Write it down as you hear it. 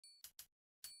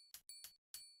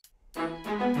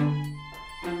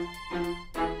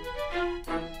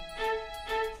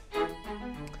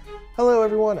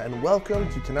everyone, and welcome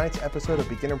to tonight's episode of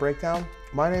Beginner Breakdown.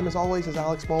 My name, as always, is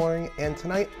Moellering, and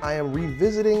tonight I am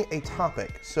revisiting a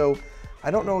topic. So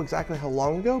I don't know exactly how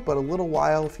long ago, but a little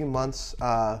while, a few months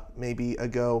maybe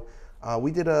ago,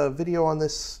 we did a video on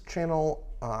this channel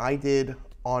I did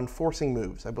on forcing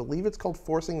moves. I believe it's called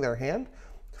Forcing Their Hand.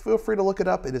 Feel free to look it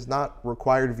up. It is not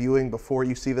required viewing before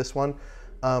you see this one.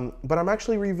 But I'm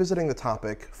actually revisiting the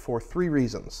topic for 3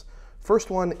 reasons.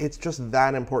 First one, it's just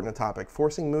that important a topic.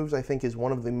 Forcing moves, I think, is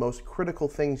one of the most critical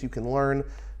things you can learn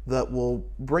that will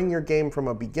bring your game from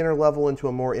a beginner level into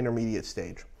a more intermediate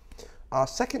stage.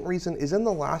 Second reason is in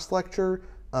the last lecture,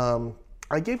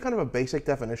 I gave kind of a basic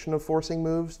definition of forcing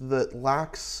moves that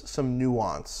lacks some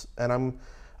nuance, and I'm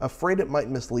afraid it might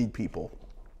mislead people.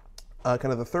 Kind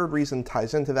of the third reason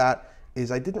ties into that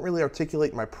is I didn't really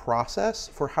articulate my process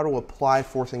for how to apply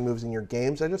forcing moves in your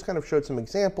games. I just kind of showed some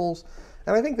examples,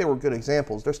 and I think they were good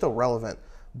examples. They're still relevant,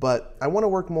 but I want to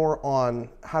work more on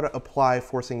how to apply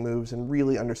forcing moves and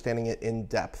really understanding it in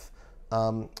depth.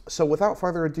 So without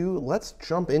further ado, let's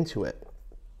jump into it.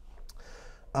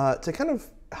 To kind of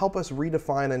help us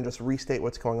redefine and just restate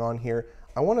what's going on here,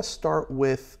 I want to start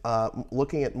with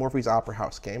looking at Morphy's Opera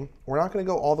House game. We're not going to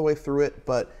go all the way through it,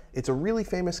 but it's a really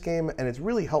famous game, and it's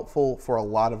really helpful for a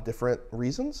lot of different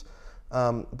reasons.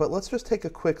 But let's just take a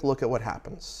quick look at what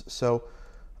happens. So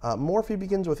Morphy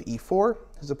begins with e4.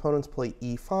 His opponents play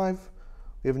e5.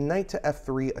 We have knight to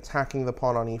f3 attacking the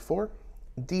pawn on e4.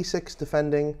 d6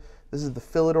 defending. This is the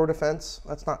Philidor defense.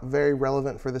 That's not very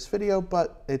relevant for this video,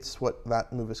 but it's what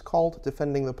that move is called,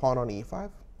 defending the pawn on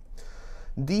e5.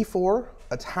 d4,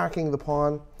 attacking the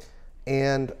pawn,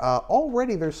 and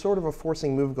already there's sort of a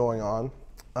forcing move going on.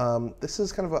 This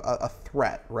is kind of a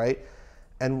threat, right?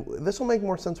 And this will make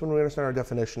more sense when we understand our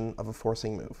definition of a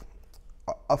forcing move.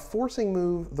 A forcing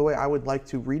move, the way I would like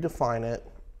to redefine it,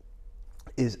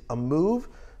 is a move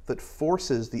that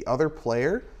forces the other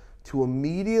player to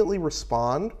immediately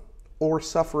respond or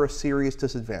suffer a serious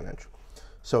disadvantage.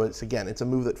 So it's a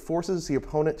move that forces the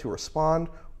opponent to respond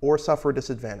or suffer a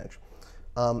disadvantage.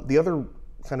 The other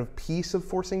kind of piece of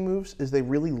forcing moves is they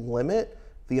really limit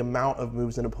the amount of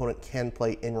moves an opponent can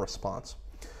play in response.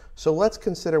 So let's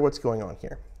consider what's going on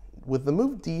here. With the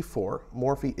move d4,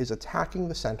 Morphy is attacking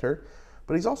the center,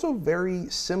 but he's also very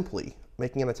simply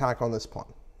making an attack on this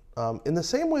pawn. In the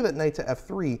same way that knight to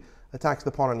f3 attacks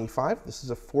the pawn on e5, this is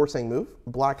a forcing move.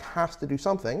 Black has to do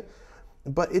something,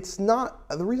 but it's not,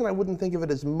 the reason I wouldn't think of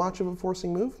it as much of a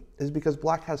forcing move is because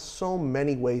black has so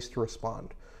many ways to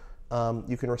respond.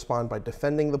 You can respond by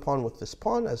defending the pawn with this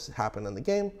pawn, as happened in the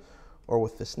game, or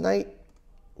with this knight.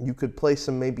 You could play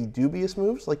some maybe dubious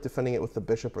moves, like defending it with the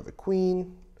bishop or the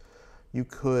queen. You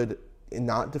could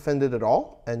not defend it at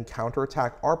all and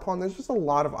counterattack our pawn. There's just a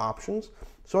lot of options.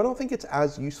 So I don't think it's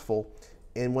as useful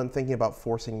when thinking about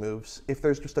forcing moves if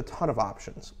there's just a ton of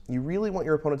options. You really want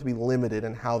your opponent to be limited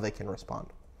in how they can respond.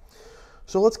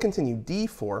 So let's continue.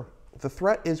 d4. The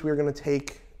threat is we're going to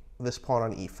take this pawn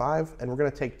on e5, and we're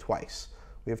going to take twice.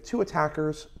 We have 2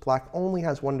 attackers. Black only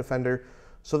has 1 defender,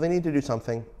 so they need to do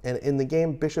something. And in the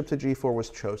game, bishop to g4 was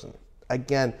chosen.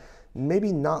 Again,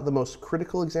 maybe not the most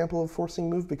critical example of a forcing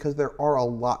move because there are a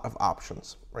lot of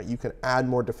options, right? You can add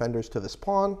more defenders to this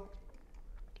pawn.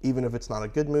 Even if it's not a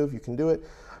good move, you can do it.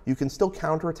 You can still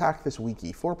counterattack this weak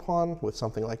e4 pawn with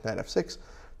something like knight f6.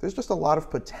 There's just a lot of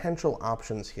potential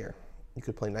options here. You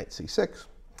could play knight c6.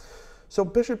 So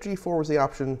bishop g4 was the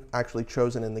option actually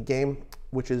chosen in the game,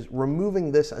 which is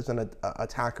removing this as an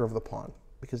attacker of the pawn,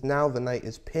 because now the knight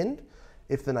is pinned.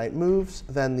 If the knight moves,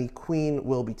 then the queen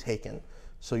will be taken.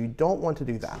 So you don't want to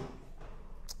do that.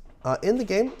 In the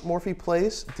game, Morphy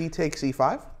plays d takes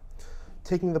e5,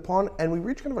 taking the pawn, and we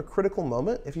reach kind of a critical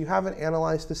moment. If you haven't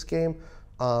analyzed this game,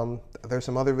 there's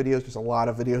some other videos. There's a lot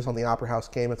of videos on the Opera House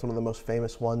game. It's one of the most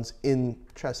famous ones in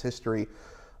chess history.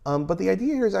 But the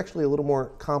idea here is actually a little more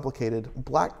complicated.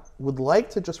 Black would like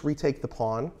to just retake the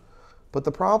pawn, but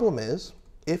the problem is,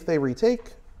 if they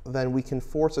retake, then we can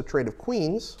force a trade of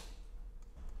queens,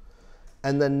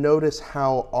 and then notice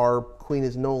how our queen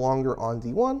is no longer on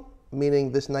d1,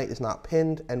 meaning this knight is not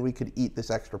pinned, and we could eat this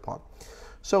extra pawn.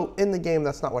 So in the game,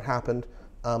 that's not what happened.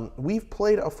 We've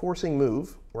played a forcing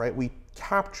move, right? We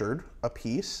captured a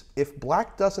piece. If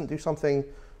black doesn't do something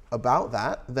about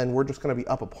that, then we're just going to be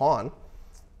up a pawn.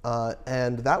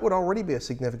 And that would already be a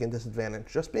significant disadvantage.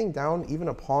 Just being down even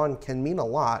a pawn can mean a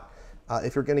lot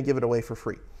if you're going to give it away for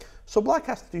free. So black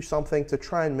has to do something to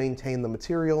try and maintain the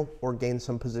material or gain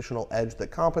some positional edge that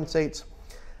compensates.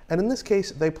 And in this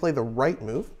case, they play the right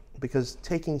move, because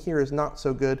taking here is not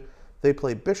so good. They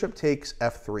play bishop takes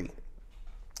f3.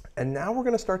 And now we're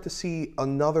going to start to see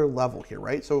another level here,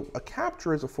 right? So a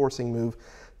capture is a forcing move.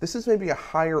 This is maybe a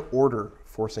higher order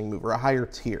forcing move, or a higher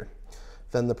tier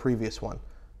than the previous one.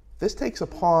 This takes a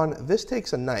pawn, this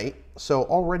takes a knight, so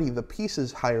already the piece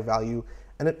is higher value,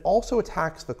 and it also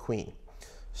attacks the queen.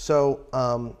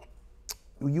 So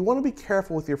you want to be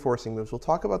careful with your forcing moves. We'll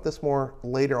talk about this more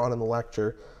later on in the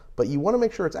lecture, but you want to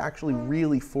make sure it's actually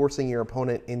really forcing your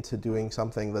opponent into doing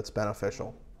something that's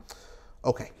beneficial.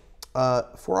 Okay,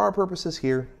 for our purposes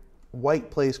here,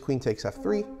 white plays queen takes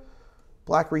f3,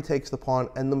 black retakes the pawn,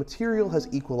 and the material has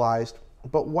equalized,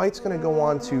 but white's going to go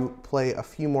on to play a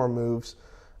few more moves.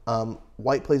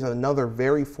 White plays another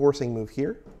very forcing move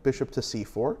here, bishop to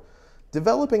c4.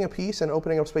 Developing a piece and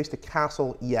opening up space to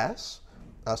castle, yes.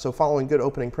 So following good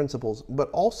opening principles,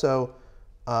 but also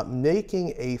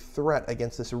making a threat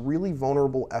against this really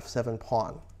vulnerable f7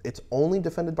 pawn. It's only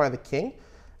defended by the king,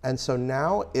 and so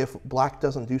now if black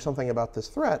doesn't do something about this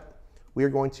threat, we are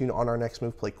going to, on our next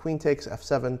move, play queen takes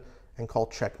f7 and call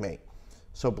checkmate.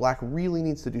 So black really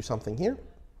needs to do something here.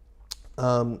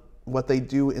 What they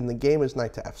do in the game is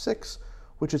knight to f6,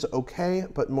 which is okay,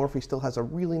 but Morphy still has a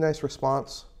really nice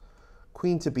response.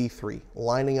 Queen to b3,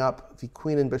 lining up the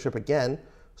queen and bishop again,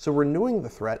 so renewing the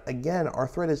threat. Again, our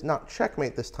threat is not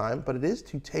checkmate this time, but it is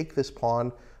to take this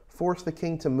pawn, force the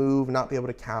king to move, not be able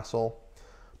to castle.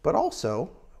 But also,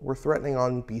 we're threatening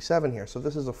on b7 here, so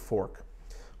this is a fork.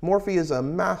 Morphy is a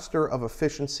master of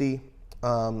efficiency.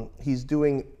 He's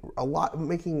doing a lot,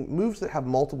 making moves that have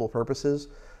multiple purposes.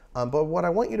 But what I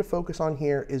want you to focus on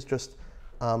here is just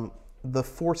the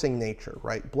forcing nature,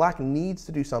 right? Black needs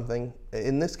to do something.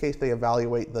 In this case, they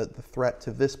evaluate that the threat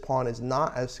to this pawn is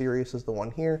not as serious as the one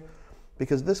here,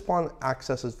 because this pawn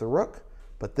accesses the rook,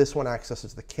 but this one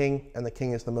accesses the king, and the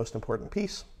king is the most important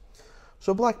piece.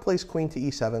 So black plays queen to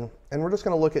e7, and we're just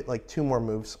going to look at like two more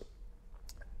moves.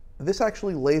 This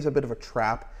actually lays a bit of a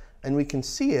trap, and we can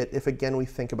see it if, again, we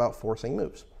think about forcing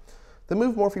moves. The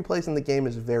move Morphy plays in the game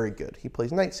is very good. He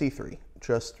plays knight c3,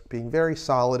 just being very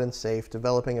solid and safe,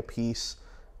 developing a piece,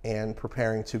 and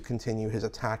preparing to continue his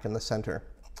attack in the center.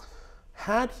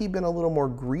 Had he been a little more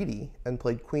greedy and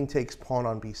played queen takes pawn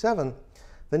on b7,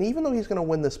 then even though he's going to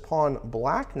win this pawn,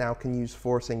 black now can use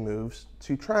forcing moves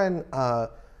to try and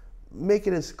make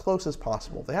it as close as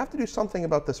possible. They have to do something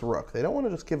about this rook. They don't want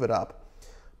to just give it up.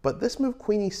 But this move,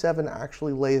 queen e7,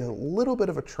 actually lays a little bit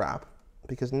of a trap,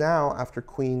 because now, after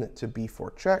queen to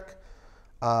b4 check,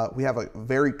 we have a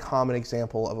very common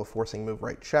example of a forcing move,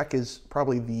 right? Check is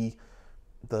probably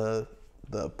the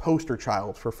poster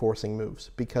child for forcing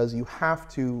moves, because you have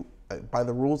to, by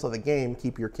the rules of the game,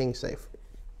 keep your king safe.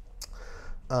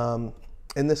 In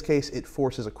this case, it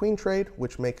forces a queen trade,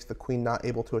 which makes the queen not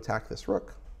able to attack this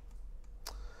rook.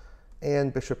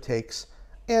 And bishop takes.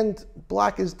 And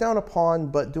black is down a pawn,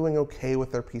 but doing okay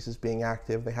with their pieces being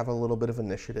active. They have a little bit of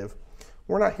initiative.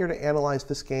 We're not here to analyze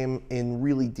this game in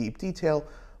really deep detail,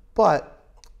 but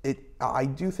I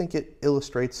do think it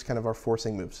illustrates kind of our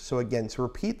forcing moves. So again, to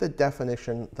repeat the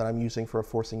definition that I'm using for a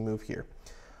forcing move here.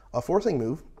 A forcing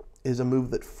move is a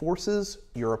move that forces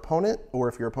your opponent, or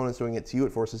if your opponent's doing it to you,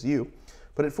 it forces you,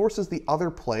 but it forces the other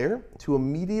player to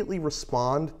immediately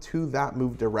respond to that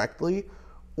move directly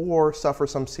or suffer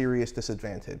some serious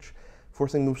disadvantage.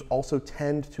 Forcing moves also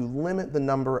tend to limit the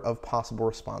number of possible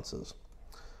responses.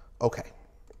 Okay.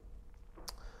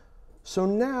 So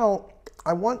now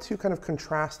I want to kind of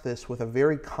contrast this with a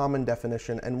very common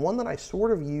definition, and one that I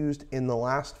sort of used in the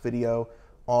last video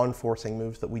on forcing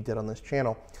moves that we did on this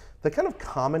channel. The kind of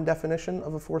common definition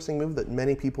of a forcing move that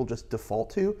many people just default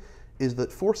to is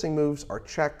that forcing moves are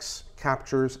checks,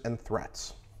 captures, and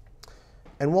threats.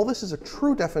 And while this is a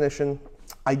true definition,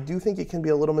 I do think it can be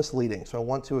a little misleading, so I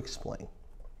want to explain.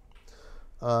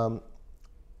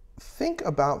 Think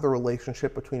about the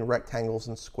relationship between rectangles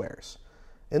and squares.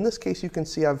 In this case, you can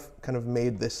see I've kind of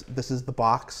made this. This is the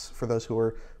box for those who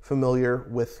are familiar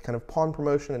with kind of pawn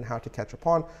promotion and how to catch a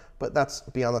pawn, but that's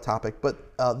beyond the topic.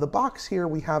 But the box here,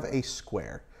 we have a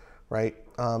square, right?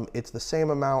 It's the same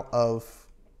amount of,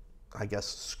 I guess,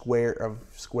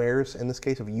 squares, in this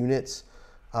case of units,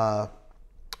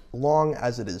 long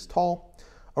as it is tall.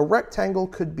 A rectangle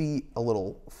could be a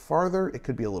little farther, it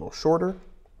could be a little shorter.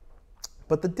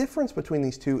 But the difference between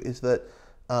these two is that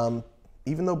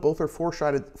even though both are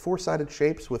four-sided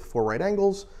shapes with four right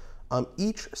angles,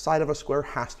 each side of a square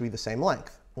has to be the same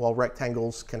length, while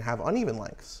rectangles can have uneven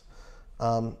lengths.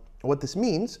 What this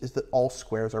means is that all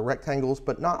squares are rectangles,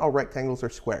 but not all rectangles are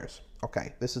squares.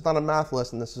 Okay, this is not a math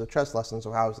lesson, this is a chess lesson,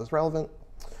 so how is this relevant?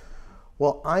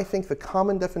 Well, I think the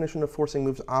common definition of forcing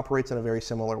moves operates in a very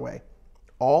similar way.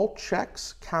 All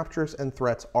checks, captures, and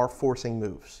threats are forcing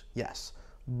moves, yes.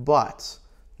 But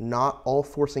not all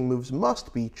forcing moves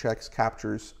must be checks,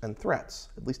 captures, and threats,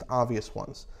 at least obvious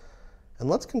ones. And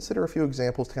let's consider a few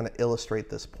examples to kind of illustrate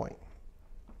this point.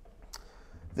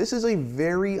 This is a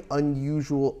very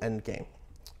unusual endgame.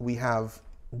 We have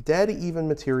dead even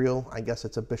material. I guess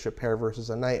it's a bishop pair versus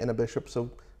a knight and a bishop, so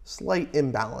slight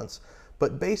imbalance.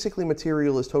 But basically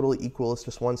material is totally equal. It's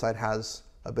just one side has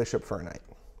a bishop for a knight.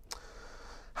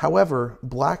 However,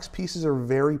 black's pieces are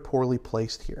very poorly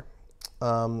placed here.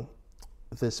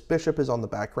 This bishop is on the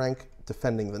back rank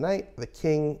defending the knight. The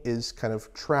king is kind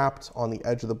of trapped on the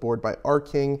edge of the board by our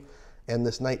king, and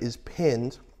this knight is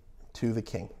pinned to the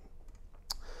king.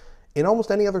 In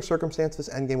almost any other circumstance, this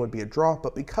endgame would be a draw,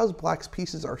 but because black's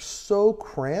pieces are so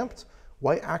cramped,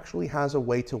 white actually has a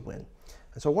way to win.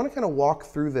 And so I want to kind of walk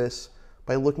through this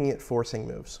by looking at forcing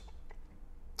moves.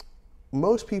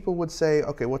 Most people would say,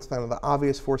 okay, what's kind of the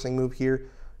obvious forcing move here?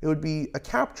 It would be a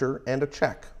capture and a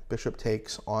check. Bishop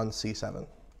takes on c7.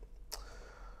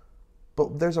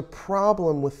 But there's a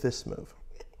problem with this move.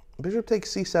 Bishop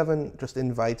takes c7 just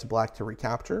invites black to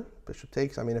recapture. Bishop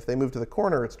takes, I mean, if they move to the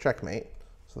corner, it's checkmate,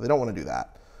 so they don't want to do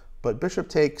that. But bishop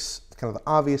takes, kind of the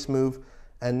obvious move,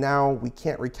 and now we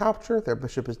can't recapture. Their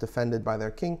bishop is defended by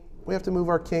their king. We have to move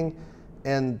our king,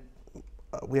 and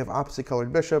we have opposite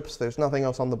colored bishops. There's nothing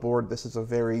else on the board. This is a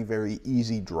very, very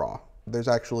easy draw. There's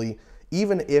actually,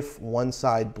 even if one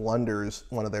side blunders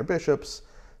one of their bishops,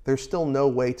 there's still no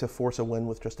way to force a win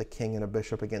with just a king and a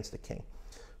bishop against a king.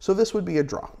 So this would be a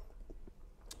draw.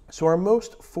 So our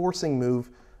most forcing move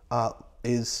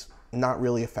is not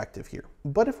really effective here.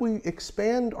 But if we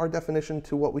expand our definition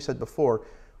to what we said before,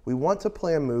 we want to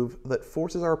play a move that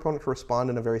forces our opponent to respond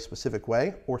in a very specific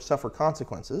way or suffer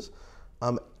consequences.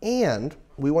 And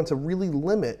we want to really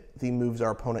limit the moves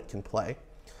our opponent can play.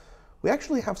 We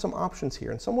actually have some options here.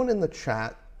 And someone in the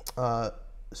chat,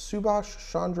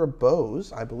 Subhash Chandra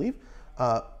Bose, I believe,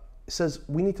 says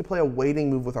we need to play a waiting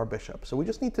move with our bishop. So we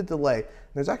just need to delay. And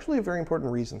there's actually a very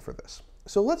important reason for this.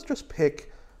 So let's just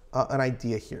pick an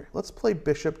idea here. Let's play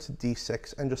bishop to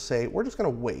d6 and just say, we're just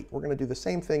going to wait. We're going to do the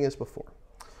same thing as before.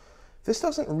 This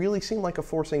doesn't really seem like a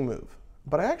forcing move,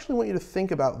 but I actually want you to think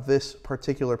about this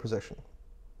particular position.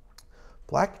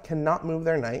 Black cannot move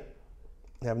their knight.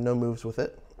 They have no moves with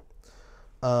it.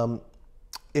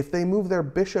 If they move their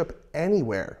bishop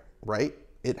anywhere, right,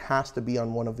 it has to be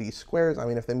on one of these squares. I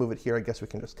mean, if they move it here, I guess we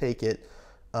can just take it.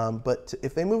 But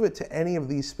if they move it to any of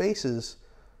these spaces,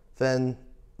 then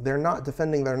they're not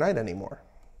defending their knight anymore.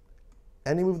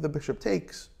 Any move the bishop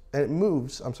takes, and it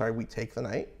moves, I'm sorry, we take the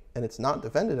knight, and it's not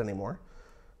defended anymore.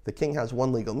 The king has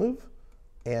one legal move,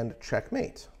 and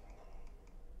checkmate.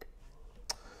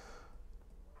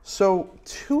 So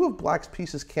two of black's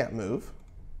pieces can't move,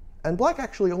 and black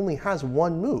actually only has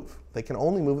one move. They can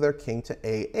only move their king to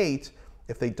a8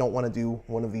 if they don't want to do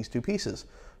one of these two pieces.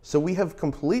 So we have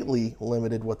completely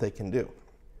limited what they can do.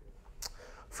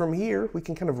 From here, we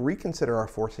can kind of reconsider our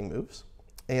forcing moves,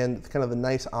 and kind of the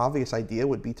nice obvious idea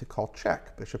would be to call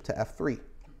check, bishop to f3.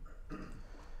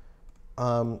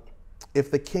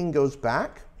 If the king goes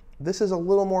back, this is a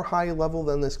little more high level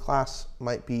than this class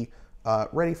might be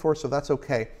ready for, so that's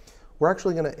okay. We're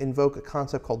actually going to invoke a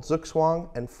concept called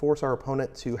zugzwangs and force our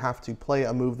opponent to have to play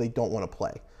a move they don't want to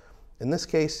play. In this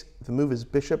case, the move is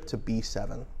bishop to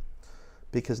b7,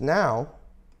 because now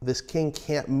this king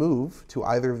can't move to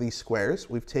either of these squares.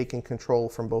 We've taken control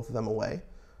from both of them away.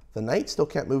 The knight still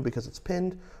can't move because it's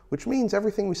pinned, which means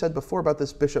everything we said before about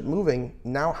this bishop moving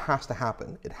now has to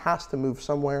happen. It has to move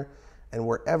somewhere, and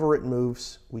wherever it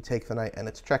moves, we take the knight and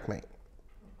it's checkmate.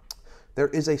 There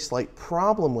is a slight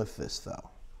problem with this, though.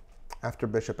 After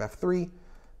bishop f3,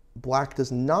 black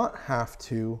does not have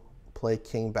to play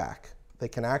king back. They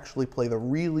can actually play the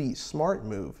really smart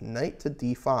move, knight to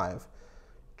d5,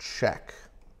 check,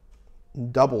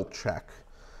 double check.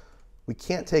 We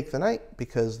can't take the knight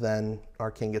because then our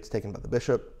king gets taken by the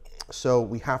bishop. So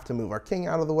we have to move our king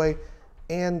out of the way,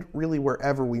 and really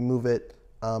wherever we move it,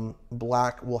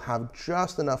 black will have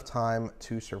just enough time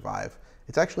to survive.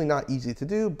 It's actually not easy to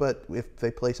do, but if they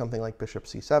play something like bishop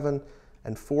c7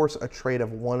 and force a trade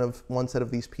of one set of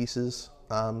these pieces,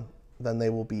 then they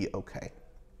will be okay.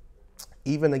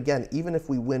 Even if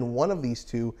we win one of these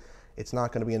two, it's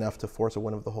not going to be enough to force a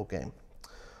win of the whole game.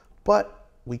 But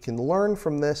we can learn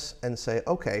from this and say,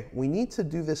 okay, we need to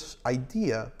do this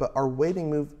idea, but our waiting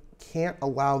move can't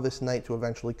allow this knight to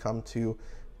eventually come to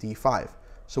d5.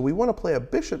 So we want to play a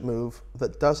bishop move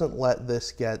that doesn't let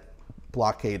this get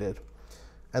blockaded.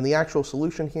 And the actual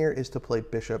solution here is to play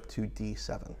bishop to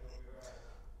d7.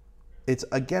 It's,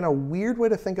 again, a weird way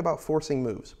to think about forcing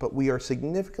moves, but we are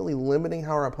significantly limiting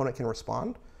how our opponent can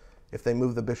respond. If they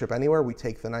move the bishop anywhere, we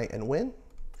take the knight and win.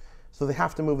 So they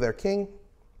have to move their king,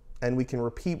 and we can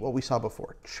repeat what we saw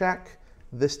before. Check.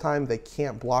 This time they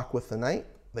can't block with the knight.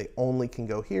 They only can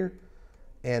go here.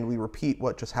 And we repeat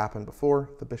what just happened before.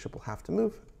 The bishop will have to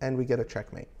move, and we get a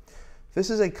checkmate. This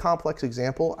is a complex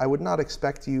example. I would not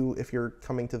expect you, if you're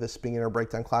coming to this beginner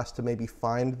breakdown class, to maybe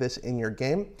find this in your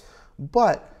game.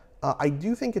 But I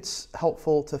do think it's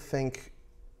helpful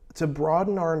to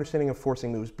broaden our understanding of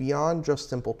forcing moves beyond just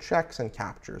simple checks and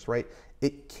captures, right?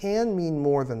 It can mean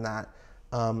more than that.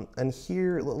 And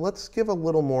here, let's give a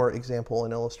little more example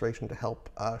and illustration to help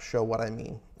show what I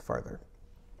mean further.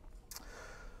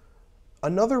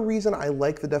 Another reason I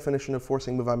like the definition of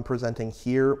forcing move I'm presenting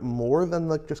here more than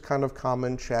the just kind of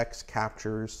common checks,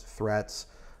 captures, threats,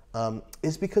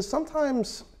 is because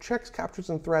sometimes checks, captures,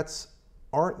 and threats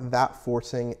aren't that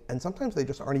forcing, and sometimes they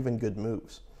just aren't even good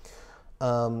moves.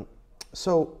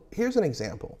 So here's an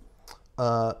example.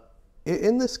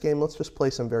 In this game, let's just play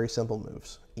some very simple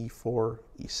moves. E4,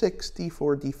 E6,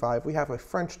 D4, D5. We have a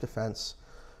French defense.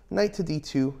 Knight to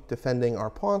D2, defending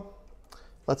our pawn.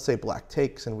 Let's say black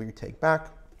takes and we take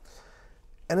back.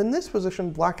 And in this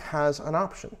position, black has an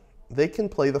option. They can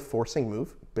play the forcing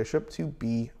move, bishop to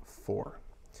B4.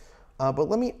 But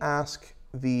let me ask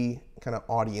the kind of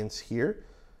audience here.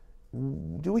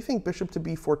 Do we think bishop to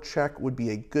B4 check would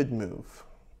be a good move?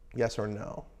 Yes or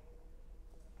no?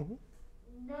 Mm-hmm.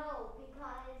 No,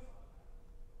 because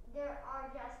there are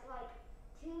just like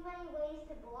too many ways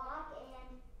to block,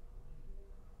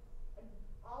 and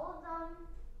all of them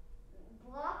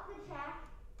block the check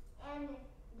and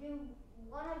do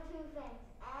one of two things.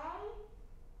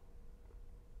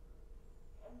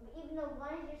 Even though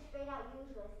one is just straight out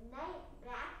useless, knight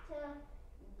back to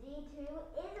D2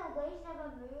 is a waste of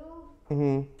a move,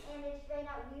 and it's straight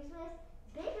out useless.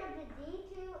 Bishop to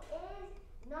D2 is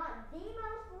not the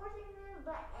most forcing move,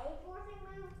 but a forcing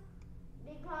move,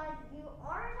 because you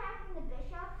are attacking the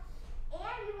bishop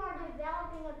and you are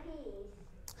developing a piece.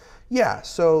 Yeah,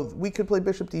 so we could play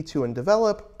bishop d2 and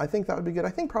develop. I think that would be good. I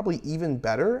think probably even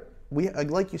better.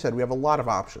 Like you said, we have a lot of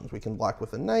options. We can block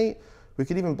with a knight. We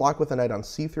could even block with a knight on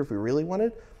c3 if we really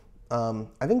wanted.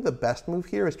 I think the best move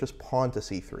here is just pawn to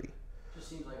c3. Just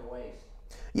seems like a waste.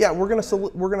 Yeah, we're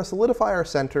gonna solidify our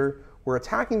center. We're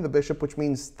attacking the bishop, which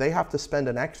means they have to spend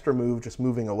an extra move just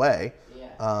moving away.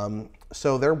 Yeah.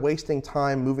 So they're wasting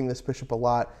time moving this bishop a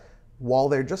lot, while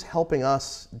they're just helping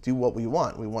us do what we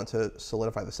want. We want to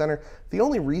solidify the center. The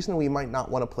only reason we might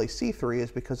not want to play c3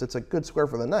 is because it's a good square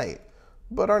for the knight,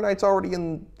 but our knight's already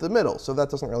in the middle, so that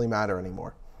doesn't really matter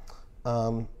anymore.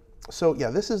 So yeah,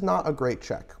 this is not a great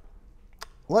check.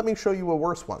 Let me show you a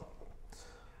worse one.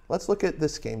 Let's look at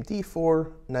this game.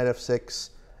 d4, knight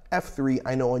f6, f3.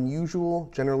 I know unusual.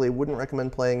 Generally, I wouldn't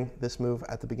recommend playing this move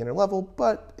at the beginner level,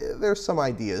 but there's some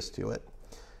ideas to it.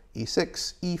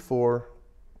 e6, e4,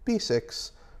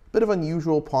 b6, bit of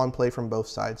unusual pawn play from both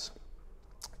sides,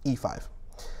 e5.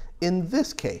 In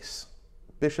this case,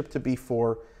 bishop to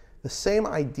b4, the same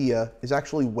idea is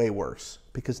actually way worse,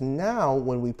 because now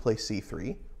when we play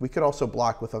c3, we could also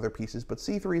block with other pieces, but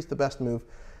c3 is the best move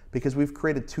because we've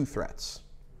created two threats,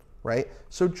 right?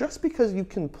 So just because you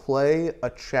can play a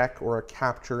check or a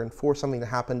capture and force something to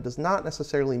happen does not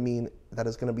necessarily mean that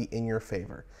it's going to be in your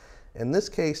favor. In this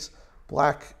case,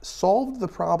 black solved the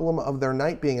problem of their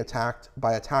knight being attacked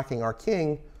by attacking our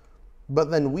king, but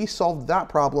then we solved that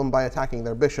problem by attacking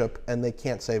their bishop, and they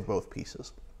can't save both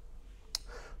pieces.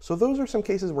 So those are some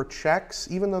cases where checks,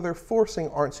 even though they're forcing,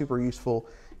 aren't super useful.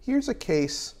 Here's a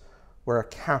case where a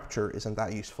capture isn't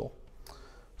that useful.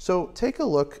 So take a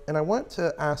look, and I want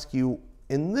to ask you,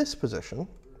 in this position,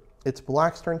 it's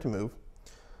black's turn to move,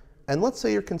 and let's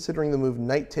say you're considering the move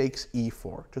knight takes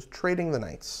e4, just trading the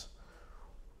knights.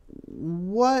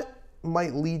 What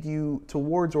might lead you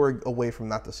towards or away from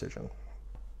that decision?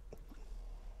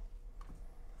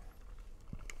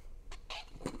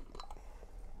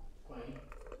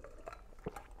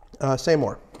 Say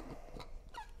more.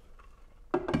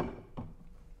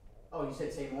 Oh, you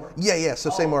said say more? Yeah,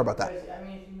 so say more about that. I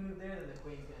mean, if you move there, then the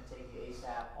queen's going to take you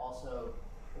ASAP. Also,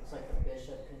 looks like the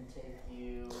bishop can take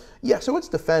you. Yeah, so it's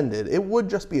defended. It would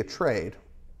just be a trade.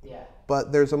 Yeah.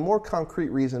 But there's a more concrete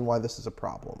reason why this is a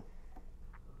problem.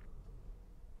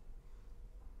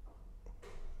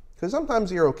 Because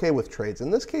sometimes you're okay with trades.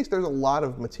 In this case, there's a lot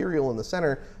of material in the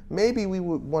center. Maybe we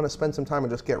would want to spend some time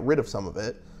and just get rid of some of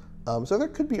it. So there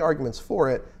could be arguments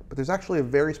for it, but there's actually a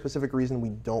very specific reason we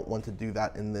don't want to do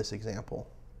that in this example.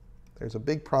 There's a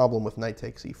big problem with knight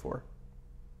takes e4.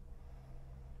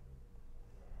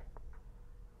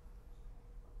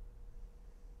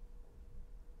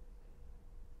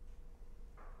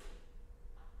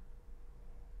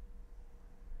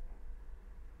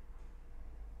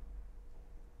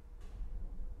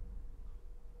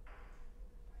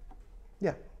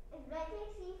 Yeah. If knight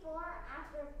takes e4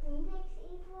 after queen takes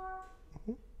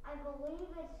e4, I believe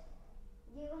it's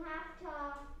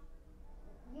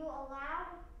you allow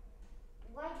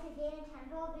white to gain a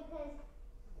tempo because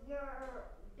your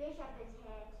bishop is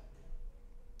hit.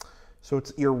 So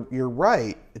you're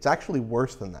right. It's actually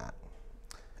worse than that.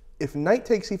 If knight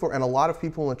takes e4, and a lot of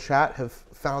people in the chat have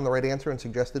found the right answer and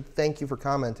suggested, thank you for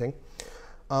commenting.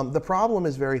 The problem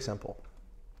is very simple.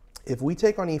 If we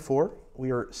take on e4,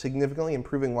 we are significantly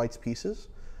improving white's pieces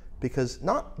because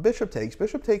not bishop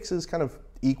takes is kind of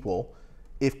equal.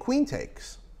 If queen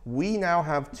takes, we now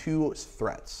have two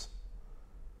threats.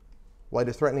 White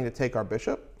is threatening to take our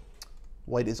bishop.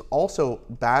 White is also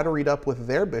batteried up with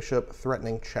their bishop,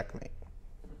 threatening checkmate.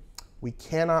 We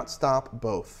cannot stop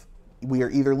both. We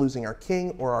are either losing our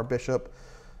king or our bishop,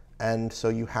 and so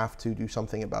you have to do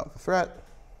something about the threat.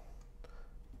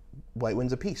 White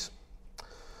wins a piece.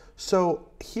 So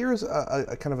here's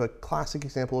a kind of a classic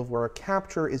example of where a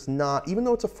capture is not, even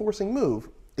though it's a forcing move,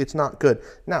 it's not good.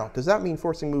 Now, does that mean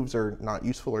forcing moves are not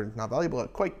useful or not valuable?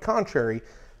 Quite contrary,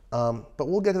 but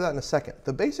we'll get to that in a second.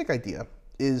 The basic idea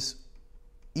is,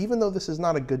 even though this is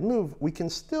not a good move, we can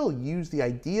still use the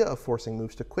idea of forcing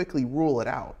moves to quickly rule it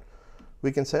out.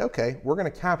 We can say, okay, we're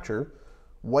going to capture.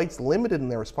 White's limited in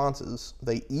their responses.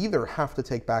 They either have to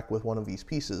take back with one of these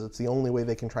pieces. It's the only way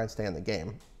they can try and stay in the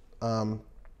game.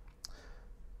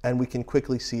 And we can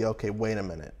quickly see, okay, wait a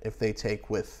minute. If they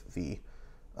take with the,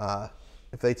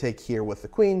 if they take here with the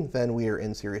queen, then we are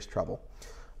in serious trouble.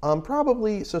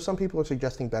 Probably, so some people are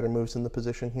suggesting better moves in the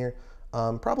position here.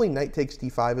 Probably knight takes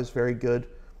d5 is very good.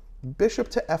 Bishop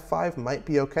to f5 might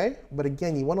be okay, but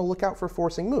again, you want to look out for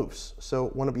forcing moves.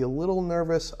 So want to be a little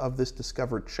nervous of this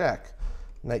discovered check.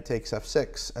 Knight takes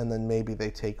f6, and then maybe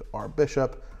they take our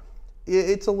bishop.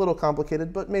 It's a little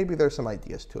complicated, but maybe there's some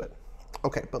ideas to it.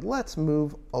 Okay, but let's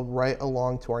move right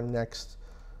along to our next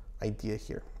idea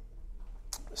here.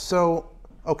 So,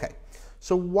 okay,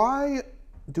 so why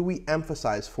do we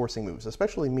emphasize forcing moves,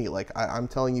 especially me? Like I'm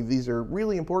telling you these are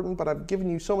really important, but I've given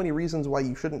you so many reasons why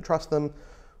you shouldn't trust them.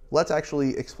 Let's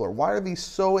actually explore. Why are these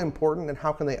so important and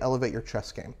how can they elevate your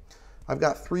chess game? I've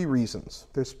got 3 reasons.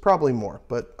 There's probably more,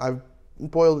 but I've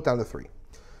boiled it down to 3.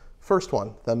 First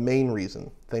one, the main reason.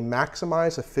 They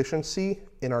maximize efficiency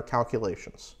in our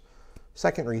calculations.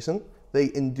 Second reason,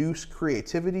 they induce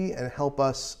creativity and help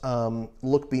us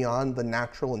look beyond the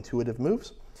natural intuitive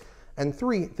moves. And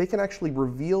 3, they can actually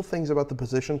reveal things about the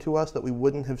position to us that we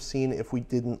wouldn't have seen if we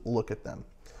didn't look at them.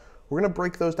 We're going to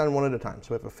break those down one at a time.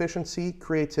 So we have efficiency,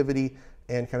 creativity,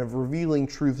 and kind of revealing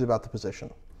truths about the position.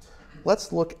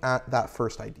 Let's look at that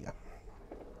first idea.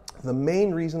 The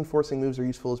main reason forcing moves are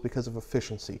useful is because of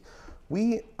efficiency.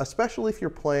 Especially if you're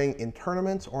playing in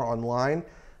tournaments or online,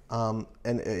 and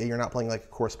you're not playing like a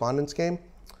correspondence game,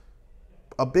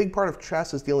 a big part of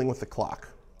chess is dealing with the clock.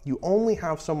 You only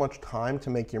have so much time to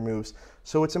make your moves,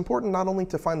 so it's important not only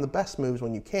to find the best moves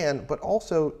when you can, but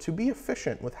also to be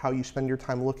efficient with how you spend your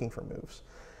time looking for moves.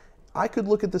 I could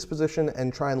look at this position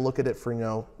and try and look at it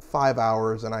for, 5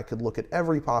 hours, and I could look at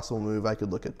every possible move. I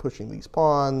could look at pushing these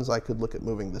pawns, I could look at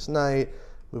moving this knight,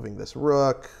 moving this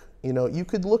rook. You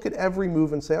could look at every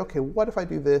move and say, okay, what if I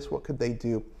do this? What could they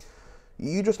do?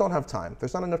 You just don't have time.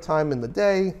 There's not enough time in the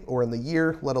day or in the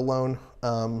year, let alone,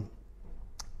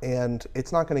 and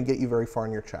it's not going to get you very far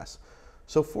in your chess.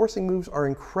 So forcing moves are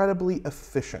incredibly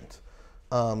efficient.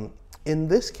 In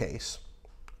this case,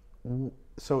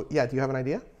 so yeah, do you have an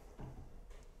idea?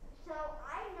 So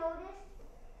I noticed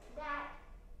that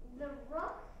the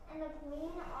rook and the queen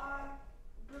are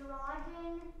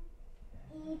barraging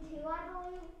e2, I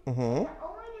believe. Mm-hmm. The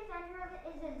only defender of it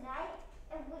is the knight.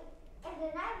 If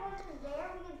the knight wasn't there,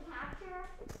 we could capture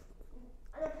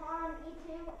the pawn on e2.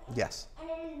 Yes. And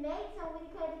it is made so we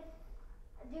could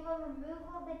do a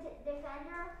removal of the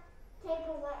defender, take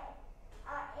away,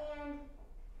 and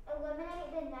eliminate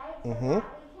the knight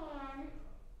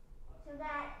so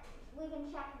that we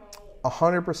can checkmate.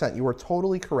 100%. You are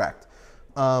totally correct.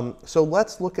 So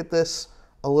let's look at this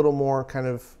a little more kind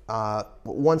of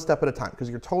one step at a time, because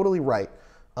you're totally right.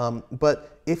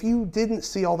 But if you didn't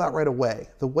see all that right away,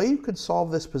 the way you could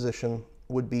solve this position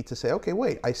would be to say, okay,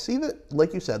 wait, I see that,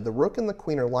 like you said, the rook and the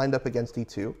queen are lined up against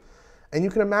e2, and you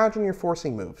can imagine you're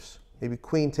forcing moves. Maybe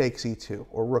queen takes e2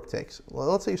 or rook takes. Well,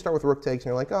 let's say you start with rook takes and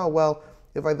you're like, oh, well,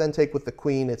 if I then take with the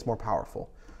queen, it's more powerful.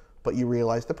 But you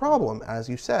realize the problem. As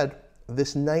you said,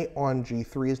 this knight on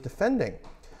g3 is defending.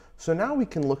 So now we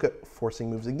can look at forcing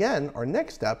moves again. Our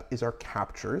next step is our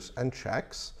captures and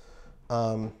checks.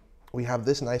 We have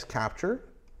this nice capture.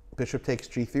 Bishop takes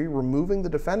g3, removing the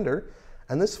defender.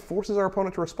 And this forces our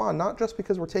opponent to respond, not just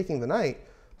because we're taking the knight,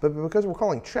 but because we're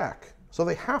calling check. So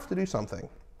they have to do something.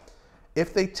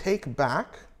 If they take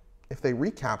back, if they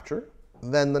recapture,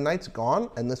 then the knight's gone,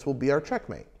 and this will be our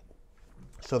checkmate.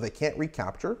 So they can't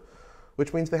recapture,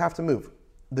 which means they have to move.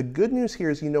 The good news here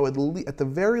is, you know, at the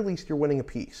very least, you're winning a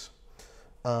piece,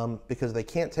 because they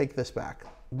can't take this back.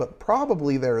 But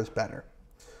probably there is better.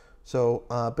 So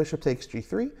bishop takes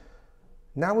g3.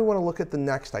 Now we want to look at the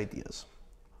next ideas.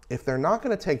 If they're not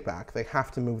going to take back, they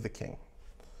have to move the king,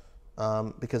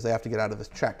 because they have to get out of this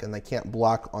check, and they can't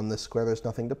block on this square. There's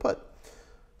nothing to put.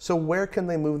 So where can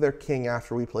they move their king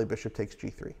after we play bishop takes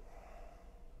g3?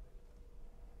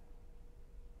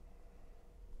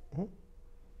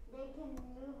 They can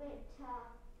move it to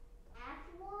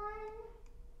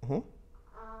f1,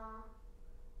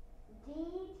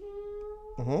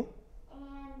 d2,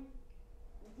 and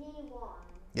d1.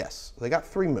 Yes, they got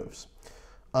 3 moves.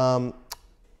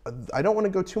 I don't want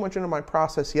to go too much into my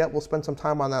process yet. We'll spend some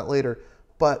time on that later.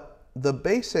 But the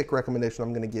basic recommendation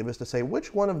I'm going to give is to say,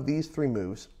 which one of these 3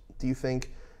 moves do you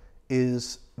think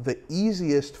is the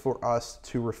easiest for us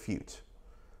to refute?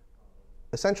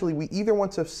 Essentially, we either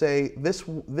want to say this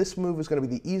move is going to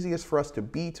be the easiest for us to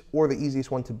beat, or the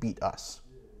easiest one to beat us.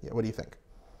 Yeah, what do you think?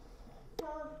 So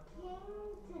king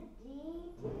to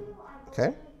d2, I Okay.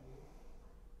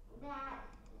 believe that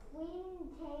queen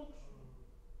takes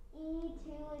e2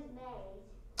 is made.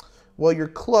 Well, you're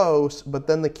close, but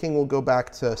then the king will go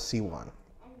back to c1.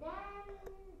 And then,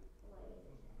 wait,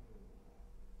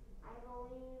 I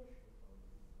believe,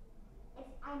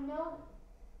 I know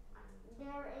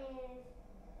there is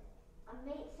a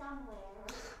mate somewhere.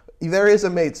 There is a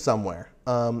mate somewhere.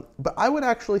 But I would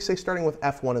actually say starting with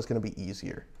f1 is going to be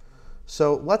easier.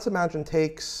 So let's imagine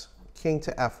takes king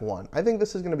to f1. I think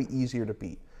this is going to be easier to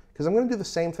beat, because I'm going to do the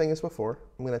same thing as before.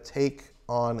 I'm going to take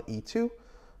on e2.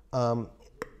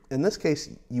 In this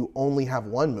case, you only have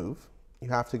 1 move. You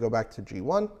have to go back to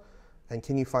g1. And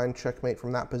can you find checkmate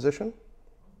from that position?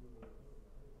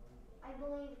 I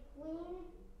believe queen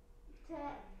to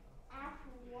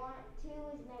f1, 2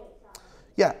 is mate, sorry.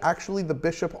 Yeah, actually the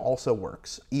bishop also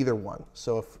works, either one.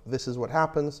 So if this is what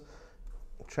happens,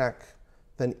 check,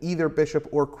 then either bishop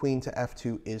or queen to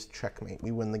f2 is checkmate.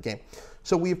 We win the game.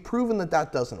 So we've proven that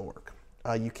that doesn't work.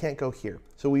 You can't go here.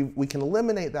 So we can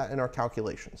eliminate that in our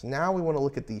calculations. Now we want to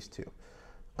look at these 2.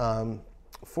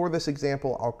 For this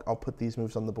example, I'll put these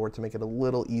moves on the board to make it a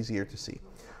little easier to see.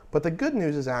 But the good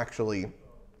news is actually,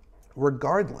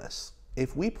 regardless,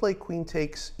 if we play queen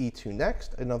takes e2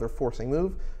 next, another forcing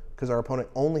move, because our opponent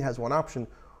only has 1 option,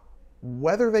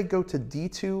 whether they go to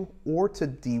d2 or to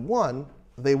d1,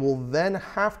 they will then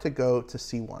have to go to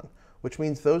c1, which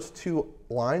means those 2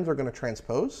 lines are going to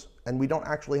transpose, and we don't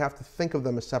actually have to think of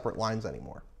them as separate lines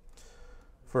anymore.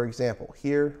 For example,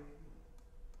 here,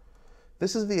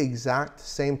 this is the exact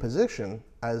same position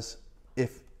as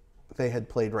if they had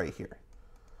played right here.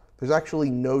 There's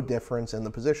actually no difference in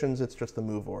the positions, it's just the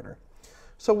move order.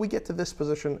 So we get to this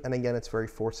position, and again, it's very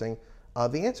forcing.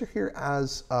 The answer here,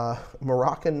 as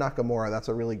Moroccan Nakamura, that's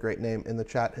a really great name, in the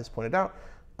chat has pointed out,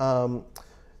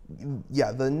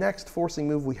 yeah, the next forcing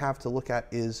move we have to look at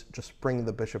is just bringing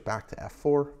the bishop back to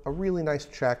f4. A really nice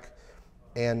check,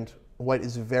 and white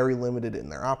is very limited in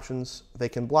their options. They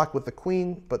can block with the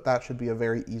queen, but that should be a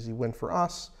very easy win for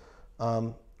us.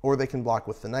 Or they can block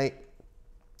with the knight.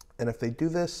 And if they do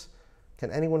this,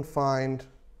 can anyone find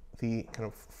the kind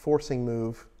of forcing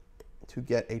move to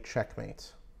get a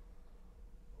checkmate?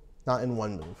 Not in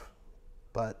 1 move,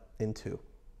 but in 2.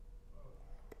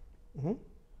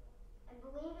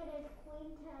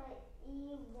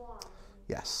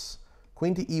 Yes.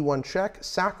 Queen to e1 check.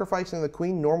 Sacrificing the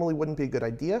queen normally wouldn't be a good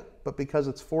idea, but because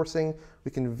it's forcing,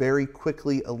 we can very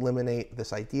quickly eliminate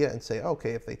this idea and say,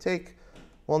 okay, if they take,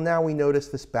 well, now we notice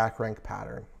this back rank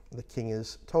pattern. The king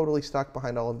is totally stuck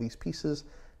behind all of these pieces,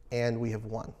 and we have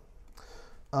won.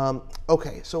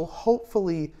 Okay, so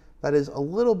hopefully that is a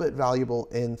little bit valuable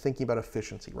in thinking about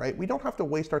efficiency, right? We don't have to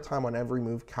waste our time on every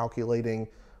move calculating,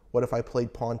 what if I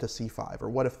played pawn to c5, or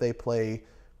what if they play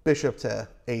bishop to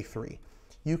a3.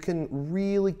 You can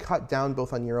really cut down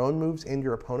both on your own moves and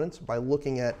your opponent's by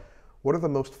looking at what are the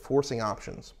most forcing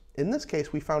options. In this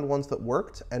case, we found ones that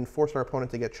worked and forced our opponent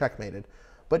to get checkmated.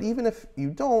 But even if you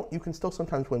don't, you can still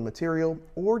sometimes win material,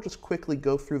 or just quickly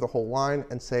go through the whole line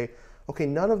and say, okay,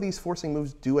 none of these forcing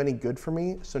moves do any good for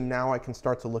me, so now I can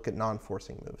start to look at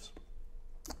non-forcing moves.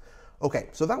 Okay,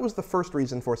 so that was the first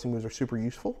reason forcing moves are super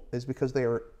useful, is because they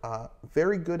are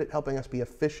very good at helping us be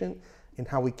efficient in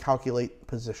how we calculate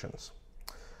positions.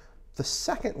 The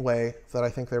second way that I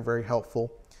think they're very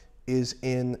helpful is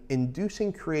in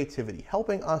inducing creativity,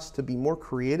 helping us to be more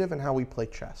creative in how we play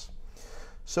chess.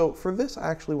 So for this,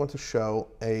 I actually want to show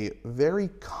a very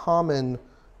common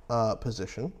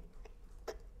position.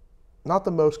 Not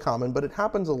the most common, but it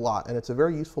happens a lot, and it's a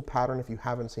very useful pattern if you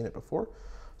haven't seen it before.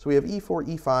 So we have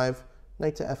e4, e5,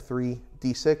 knight to f3,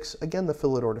 d6, again the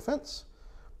Philidor defense,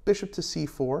 bishop to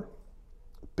c4,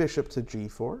 bishop to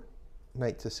g4,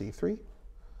 knight to c3,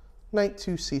 knight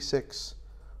to c6,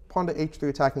 pawn to h3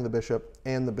 attacking the bishop,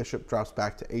 and the bishop drops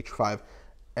back to h5.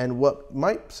 And what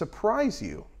might surprise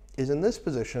you is in this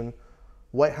position,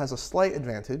 white has a slight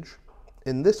advantage.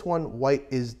 In this one, white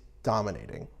is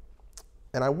dominating.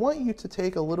 And I want you to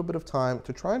take a little bit of time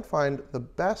to try and find the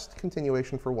best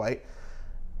continuation for white.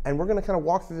 And we're going to kind of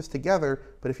walk through this together,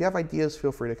 but if you have ideas,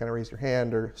 feel free to kind of raise your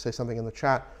hand or say something in the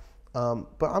chat.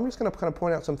 But I'm just going to kind of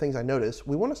point out some things I noticed.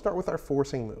 We want to start with our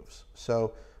forcing moves.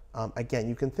 So again,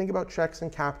 you can think about checks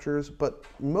and captures, but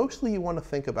mostly you want to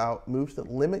think about moves that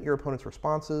limit your opponent's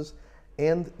responses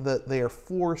and that they are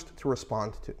forced to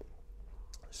respond to.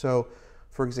 So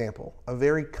for example, a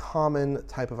very common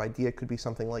type of idea could be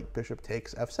something like bishop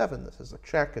takes f7. This is a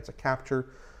check, it's a capture.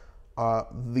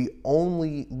 The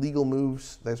only legal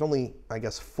moves, there's only, I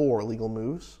guess, 4 legal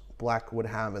moves black would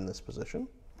have in this position.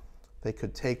 They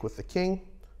could take with the king,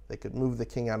 they could move the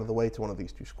king out of the way to one of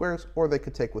these 2 squares, or they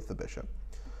could take with the bishop.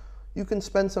 You can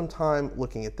spend some time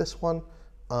looking at this one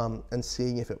and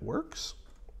seeing if it works.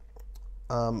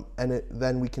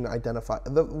 Then we can identify,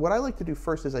 what I like to do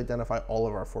first is identify all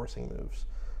of our forcing moves.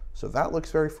 So that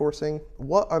looks very forcing.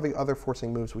 What are the other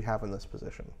forcing moves we have in this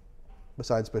position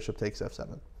besides bishop takes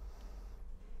f7?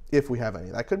 If we have any.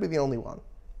 That could be the only one.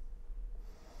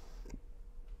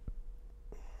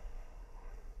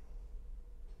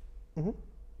 There's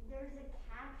a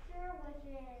capture, which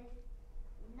is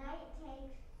knight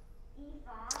takes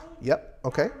e5. Yep,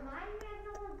 okay. That reminds me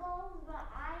of the Legals, but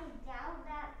I doubt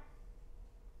that.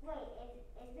 Wait,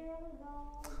 is there a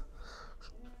Legal?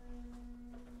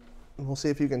 We'll see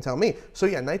if you can tell me. So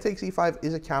yeah, knight takes e5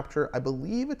 is a capture. I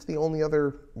believe it's the only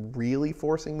other really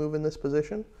forcing move in this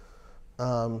position.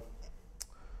 But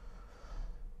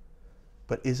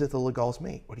is it the Legal's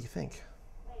mate? What do you think?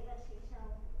 Wait, let's see. So,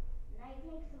 knight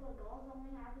takes the Legals only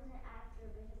happens after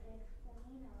bishop takes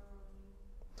queen.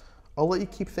 I'll let you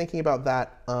keep thinking about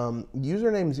that.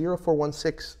 Username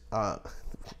 0416,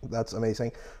 that's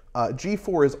amazing.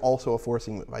 G4 is also a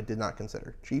forcing move I did not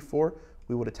consider. G4,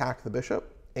 we would attack the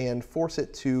bishop and force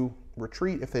it to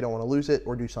retreat if they don't want to lose it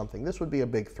or do something. This would be a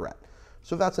big threat.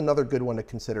 So that's another good one to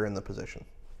consider in the position.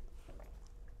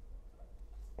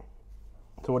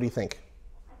 So what do you think?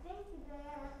 I think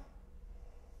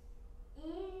there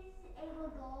is a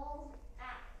Legal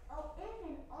if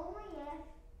and only if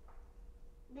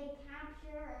they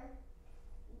capture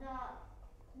the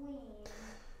queen.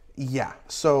 Yeah,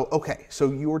 so, okay,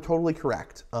 so you were totally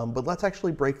correct. But let's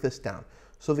actually break this down.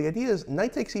 So the idea is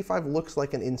knight takes e5 looks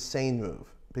like an insane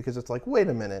move because it's like, wait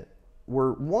a minute,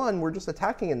 we're just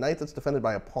attacking a knight that's defended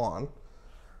by a pawn.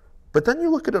 But then you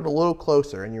look at it a little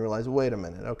closer and you realize, wait a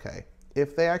minute, okay,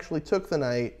 if they actually took the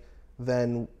knight,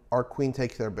 then our queen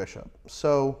takes their bishop.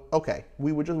 So, okay,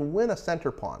 we would just win a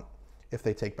center pawn if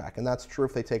they take back. And that's true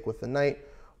if they take with the knight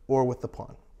or with the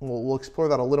pawn. We'll explore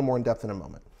that a little more in depth in a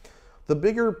moment. The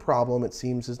bigger problem, it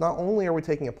seems, is not only are we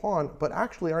taking a pawn, but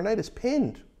actually our knight is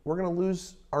pinned. We're going to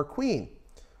lose our queen.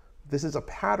 This is a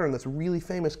pattern that's really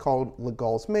famous called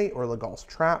Legal's mate or Legal's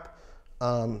trap,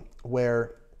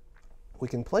 where we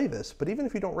can play this. But even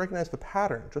if you don't recognize the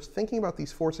pattern, just thinking about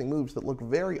these forcing moves that look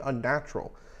very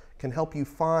unnatural can help you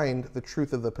find the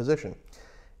truth of the position.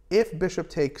 If bishop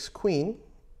takes queen,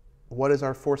 what is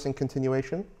our forcing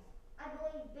continuation? I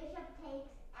believe bishop takes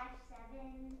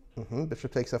f7.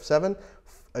 Bishop takes f7.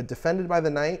 Defended by the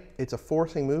knight, it's a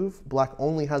forcing move. Black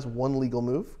only has one legal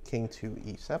move, king to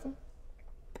e7.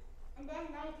 And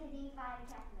then knight to d5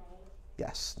 checkmate.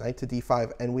 Yes, knight to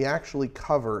d5. And we actually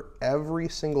cover every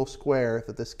single square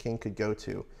that this king could go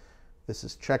to. This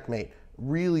is checkmate.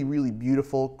 Really, really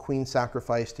beautiful queen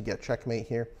sacrifice to get checkmate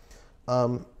here.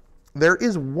 There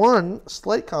is one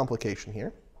slight complication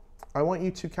here. I want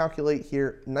you to calculate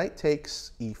here, knight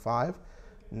takes e5,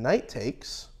 knight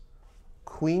takes,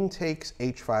 queen takes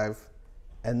h5,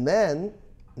 and then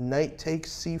knight takes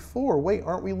c4. Wait,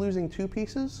 aren't we losing 2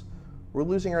 pieces? We're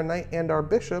losing our knight and our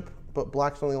bishop, but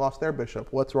black's only lost their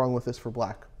bishop. What's wrong with this for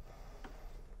black?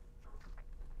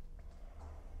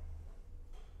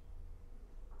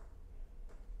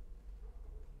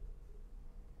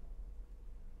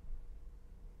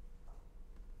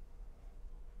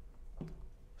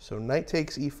 So knight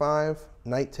takes e5,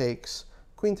 knight takes,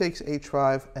 queen takes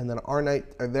h5, and then our knight,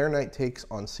 or their knight takes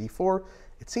on c4.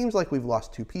 It seems like we've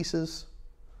lost 2 pieces,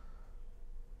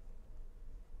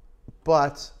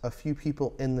 but a few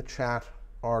people in the chat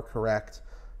are correct.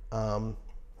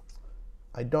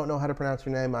 I don't know how to pronounce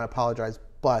your name, I apologize,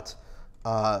 but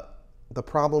the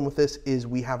problem with this is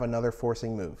we have another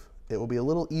forcing move. It will be a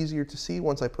little easier to see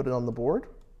once I put it on the board.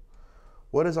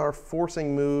 What is our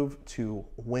forcing move to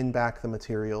win back the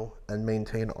material and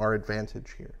maintain our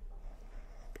advantage here?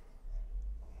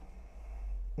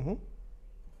 Queen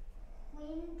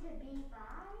to b5?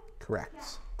 Correct. Yeah.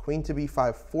 Queen to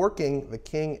b5, forking the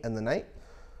king and the knight.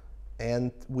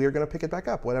 And we're going to pick it back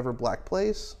up. Whatever black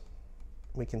plays,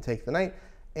 we can take the knight.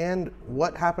 And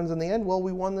what happens in the end? Well,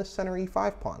 we won this center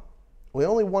e5 pawn. We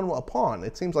only won a pawn.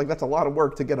 It seems like that's a lot of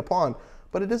work to get a pawn,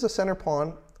 but it is a center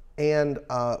pawn, and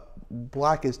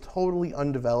black is totally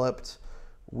undeveloped.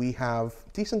 We have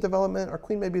decent development. Our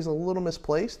queen maybe is a little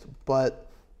misplaced, but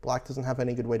black doesn't have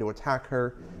any good way to attack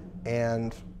her,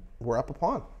 and we're up a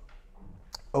pawn.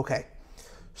 Okay,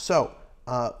 so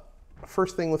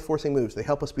first thing with forcing moves, they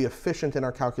help us be efficient in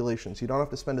our calculations. You don't have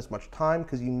to spend as much time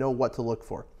because you know what to look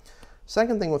for.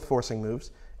 Second thing with forcing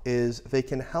moves is they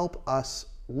can help us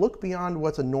look beyond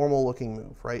what's a normal looking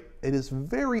move, right? It is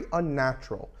very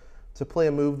unnatural to play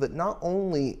a move that not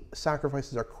only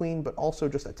sacrifices our queen, but also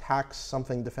just attacks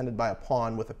something defended by a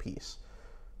pawn with a piece.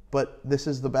 But this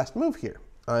is the best move here.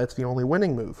 It's the only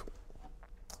winning move.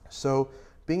 So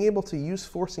being able to use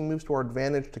forcing moves to our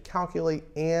advantage to calculate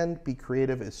and be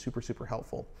creative is super, super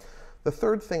helpful. The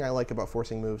third thing I like about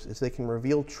forcing moves is they can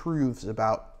reveal truths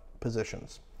about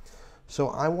positions. So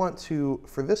I want to,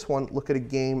 for this one, look at a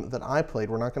game that I played.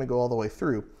 We're not going to go all the way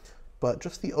through, but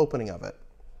just the opening of it.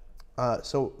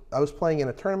 So I was playing in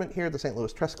a tournament here at the St.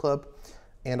 Louis Chess Club,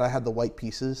 and I had the white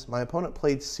pieces. My opponent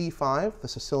played c5, the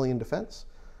Sicilian defense.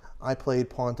 I played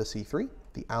pawn to c3,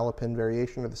 the Alapin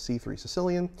variation of the c3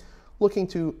 Sicilian, looking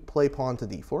to play pawn to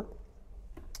d4.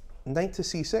 Knight to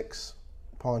c6,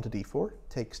 pawn to d4,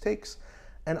 takes, takes.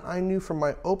 And I knew from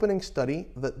my opening study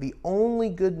that the only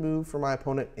good move for my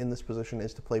opponent in this position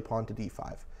is to play pawn to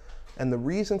d5. And the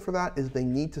reason for that is they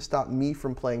need to stop me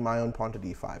from playing my own pawn to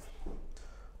d5.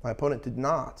 My opponent did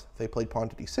not. They played pawn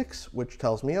to d6, which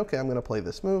tells me, okay, I'm going to play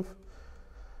this move.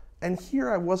 And here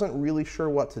I wasn't really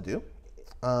sure what to do.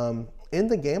 In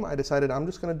the game, I decided I'm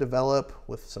just going to develop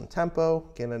with some tempo,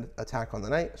 get an attack on the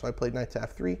knight. So I played knight to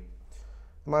f3. And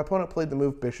my opponent played the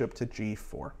move bishop to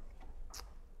g4.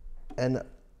 And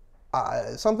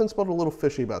something smelled a little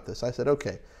fishy about this. I said,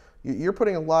 okay, you're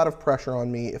putting a lot of pressure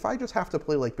on me. If I just have to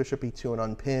play like bishop e2 and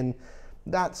unpin,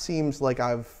 that seems like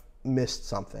I've missed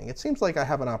something. It seems like I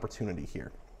have an opportunity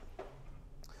here.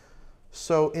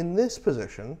 So in this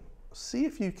position, see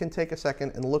if you can take a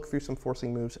second and look through some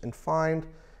forcing moves and find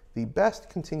the best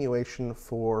continuation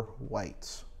for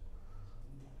white.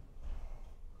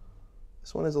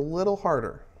 This one is a little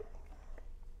harder.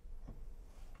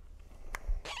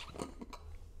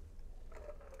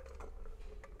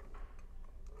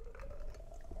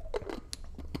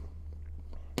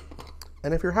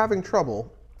 And if you're having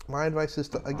trouble, my advice is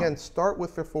to, again, start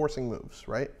with the forcing moves,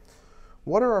 right?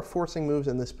 What are our forcing moves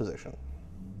in this position?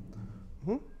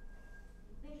 Bishop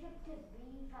to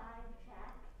b5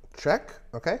 check. Check.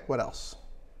 Okay, what else?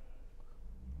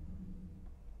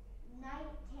 Knight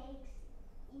takes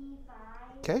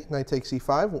e5. Okay, knight takes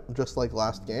e5, just like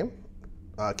last game.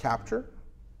 Capture.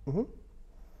 And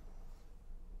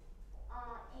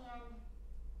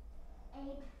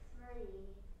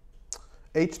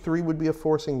h3. h3 would be a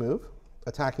forcing move,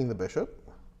 attacking the bishop.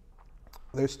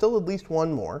 There's still at least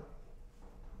one more.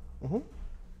 Queen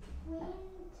to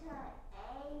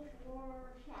a4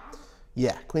 check.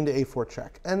 Yeah, queen to a4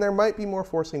 check. And there might be more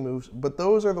forcing moves, but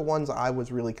those are the ones I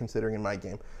was really considering in my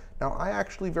game. Now, I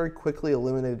actually very quickly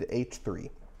eliminated h3.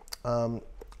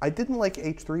 I didn't like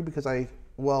h3 because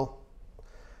well,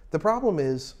 the problem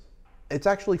is it's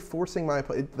actually forcing my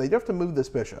opponent. They have to move this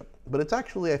bishop, but it's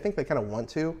actually, I think they kind of want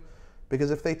to, because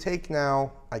if they take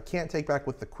now, I can't take back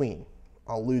with the queen.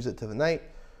 I'll lose it to the knight,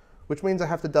 which means I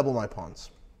have to double my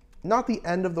pawns. Not the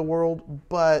end of the world,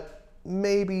 but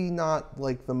maybe not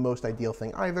like the most ideal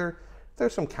thing either.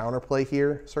 There's some counterplay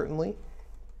here, certainly.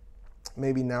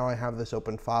 Maybe now I have this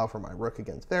open file for my rook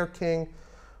against their king,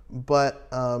 but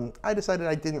I decided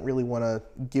I didn't really want to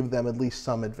give them at least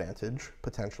some advantage,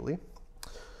 potentially.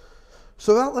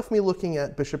 So that left me looking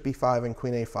at bishop b5 and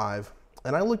queen a5,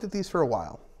 and I looked at these for a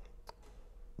while.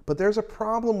 But there's a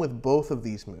problem with both of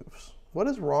these moves. What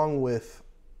is wrong with,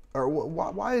 or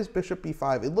why is bishop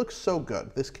b5? It looks so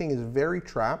good. This king is very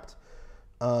trapped.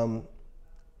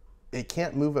 It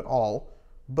can't move at all.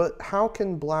 But how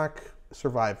can black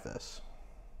survive this?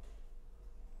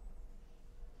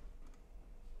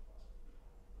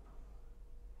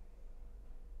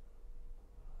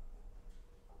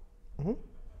 Mm-hmm.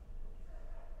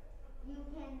 You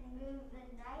can move the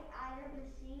knight either to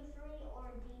C3 or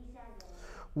D7.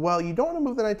 Well, you don't want to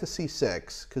move the knight to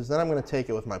C6, because then I'm going to take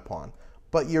it with my pawn.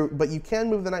 But you can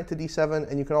move the knight to D7,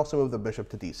 and you can also move the bishop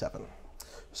to D7.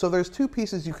 So there's two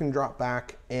pieces you can drop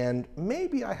back, and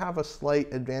maybe I have a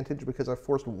slight advantage because I've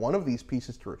forced one of these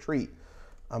pieces to retreat.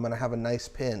 I'm going to have a nice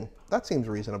pin. That seems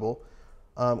reasonable.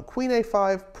 Queen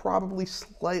A5, probably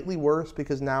slightly worse,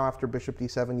 because now after bishop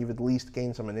D7, you've at least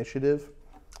gained some initiative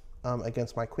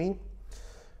against my queen.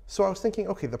 So I was thinking,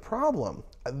 okay, the problem,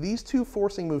 these two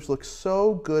forcing moves look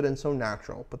so good and so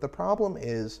natural, but the problem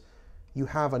is you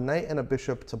have a knight and a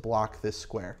bishop to block this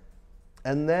square.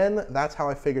 And then that's how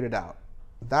I figured it out.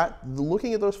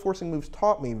 Looking at those forcing moves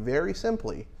taught me very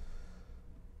simply,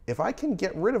 if I can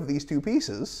get rid of these two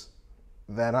pieces,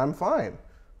 then I'm fine.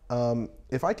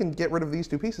 If I can get rid of these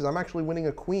two pieces, I'm actually winning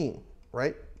a queen,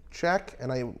 right? Check,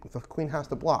 and the queen has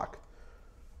to block.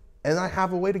 And I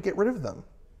have a way to get rid of them.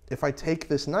 If I take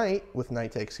this knight with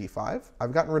knight takes c5,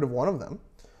 I've gotten rid of one of them.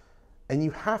 And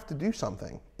you have to do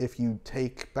something. If you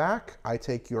take back, I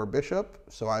take your bishop,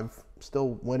 so I'm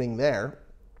still winning there.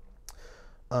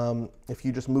 If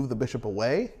you just move the bishop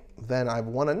away, then I've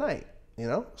won a knight, you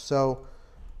know? So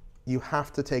you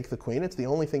have to take the queen. It's the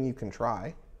only thing you can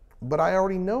try. But I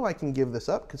already know I can give this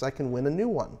up because I can win a new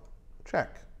one.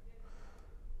 Check.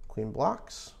 Queen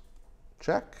blocks.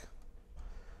 Check.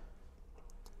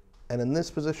 And in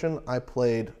this position, I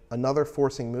played another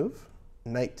forcing move.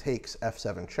 Knight takes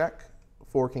f7 check,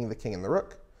 forking the king and the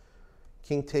rook.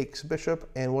 King takes bishop,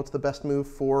 and what's the best move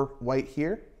for white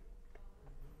here?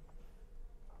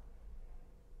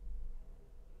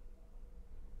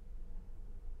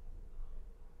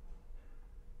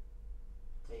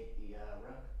 Take the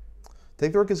rook.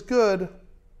 Take the rook is good.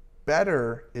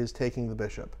 Better is taking the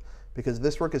bishop, because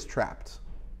this rook is trapped.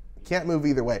 Can't move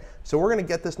either way. So we're going to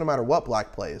get this no matter what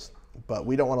black plays, but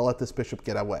we don't want to let this bishop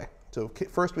get away. So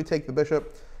first we take the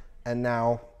bishop, and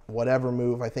now whatever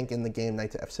move, I think in the game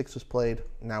knight to f6 was played,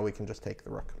 now we can just take the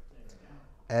rook.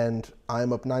 And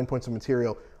I'm up 9 points of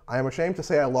material. I am ashamed to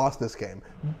say I lost this game,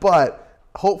 but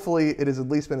hopefully it has at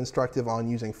least been instructive on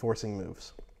using forcing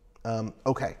moves.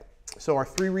 Okay, so our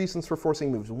 3 reasons for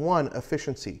forcing moves. 1,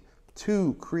 efficiency.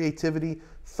 2, creativity.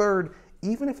 3rd,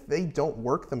 even if they don't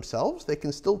work themselves, they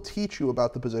can still teach you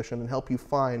about the position and help you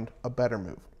find a better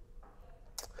move.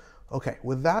 Okay,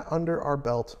 with that under our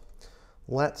belt,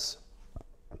 let's,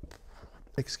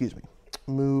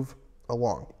 move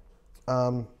along.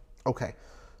 Okay,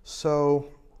 so,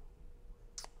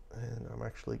 and I'm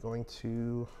actually going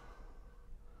to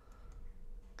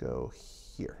go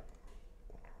here.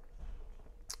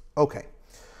 Okay,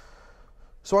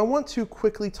 so I want to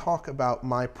quickly talk about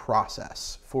my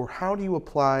process for how do you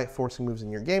apply forcing moves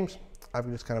in your games. I've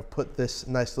just kind of put this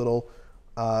nice little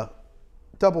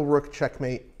double rook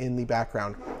checkmate in the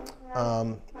background.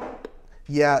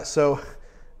 Yeah, so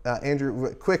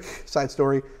Andrew, quick side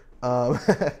story.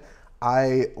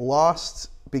 I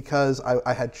lost because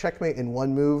I had checkmate in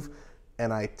one move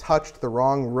and I touched the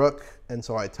wrong rook, and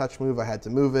so I touch move, I had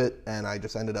to move it, and I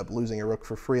just ended up losing a rook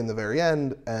for free in the very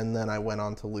end, and then I went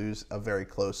on to lose a very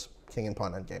close king and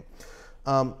pawn endgame.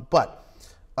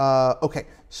 Okay,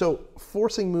 so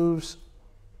forcing moves,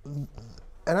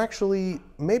 and actually,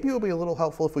 maybe it'll be a little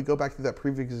helpful if we go back to that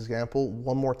previous example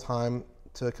one more time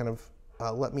to kind of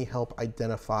let me help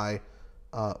identify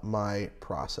my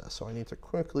process. So I need to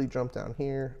quickly jump down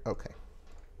here. Okay.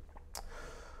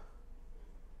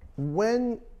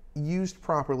 When used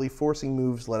properly, forcing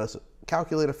moves let us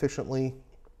calculate efficiently,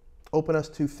 open us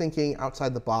to thinking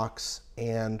outside the box,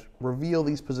 and reveal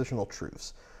these positional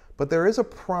truths. But there is a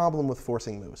problem with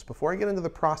forcing moves. Before I get into the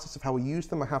process of how we use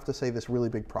them, I have to say this really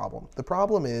big problem. The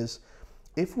problem is,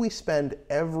 if we spend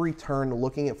every turn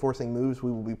looking at forcing moves,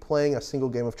 we will be playing a single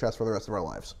game of chess for the rest of our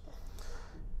lives.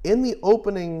 In the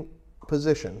opening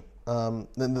position,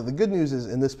 the good news is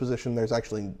in this position, there's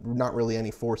actually not really any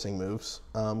forcing moves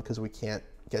because we can't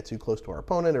get too close to our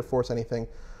opponent or force anything.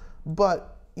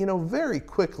 But, you know, very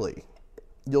quickly,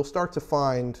 you'll start to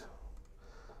find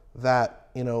that,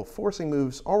 you know, forcing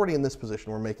moves already in this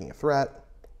position, we're making a threat.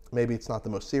 Maybe it's not the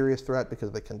most serious threat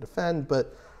because they can defend,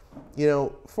 but, you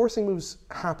know, forcing moves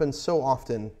happen so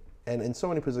often and in so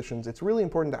many positions, it's really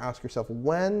important to ask yourself,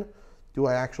 when do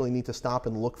I actually need to stop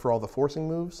and look for all the forcing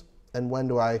moves? And when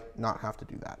do I not have to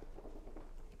do that?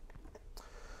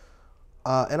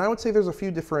 And I would say there's a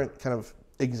few different kind of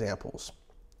examples.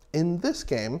 In this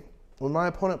game, when my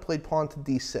opponent played pawn to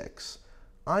d6,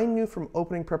 I knew from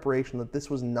opening preparation that this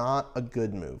was not a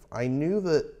good move. I knew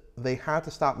that they had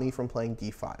to stop me from playing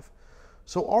d5.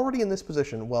 So already in this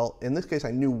position, well, in this case,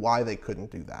 I knew why they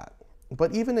couldn't do that.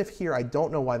 But even if here I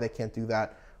don't know why they can't do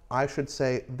that, I should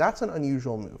say that's an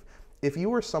unusual move. If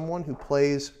you are someone who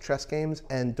plays chess games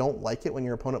and don't like it when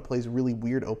your opponent plays really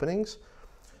weird openings,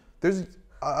 there's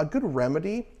a good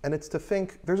remedy, and it's to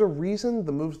think there's a reason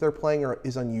the moves they're playing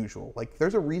is unusual. Like,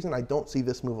 there's a reason I don't see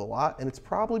this move a lot, and it's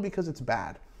probably because it's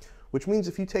bad. Which means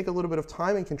if you take a little bit of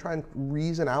time and can try and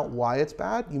reason out why it's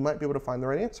bad, you might be able to find the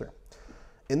right answer.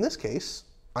 In this case,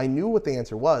 I knew what the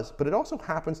answer was, but it also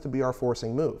happens to be our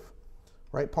forcing move.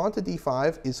 Right? Pawn to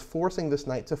d5 is forcing this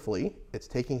knight to flee. It's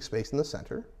taking space in the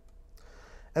center.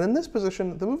 And in this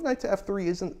position, the move knight to f3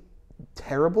 isn't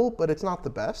terrible, but it's not the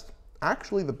best.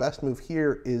 Actually, the best move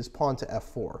here is pawn to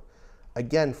f4.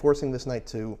 Again, forcing this knight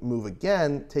to move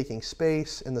again, taking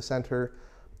space in the center.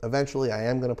 Eventually, I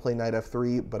am going to play knight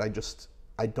f3, but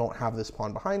I don't have this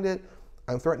pawn behind it.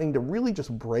 I'm threatening to really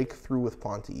just break through with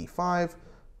pawn to e5.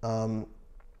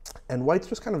 And white's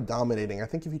just kind of dominating. I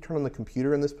think if you turn on the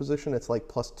computer in this position, it's like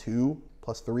 +2,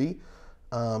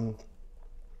 +3.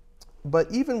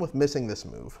 But even with missing this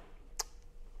move,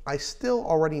 I still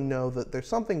already know that there's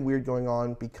something weird going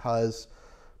on because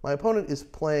my opponent is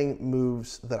playing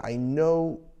moves that I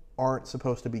know aren't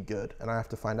supposed to be good, and I have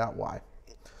to find out why.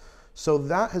 So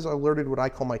that has alerted what I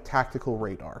call my tactical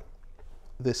radar.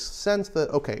 This sense that,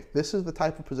 okay, this is the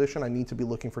type of position I need to be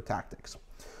looking for tactics.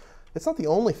 It's not the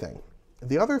only thing.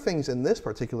 The other things in this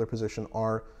particular position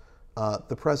are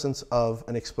the presence of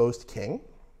an exposed king.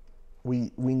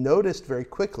 We noticed very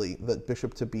quickly that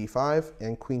bishop to b5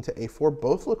 and queen to a4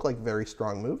 both look like very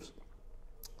strong moves.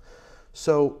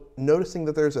 So noticing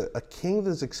that there's a king that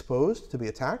is exposed to be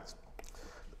attacked.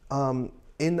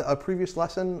 In a previous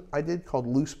lesson I did called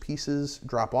Loose Pieces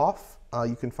Drop Off.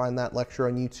 You can find that lecture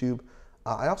on YouTube.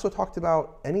 I also talked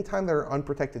about anytime there are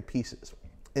unprotected pieces.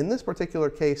 In this particular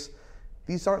case,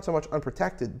 these aren't so much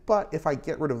unprotected, but if I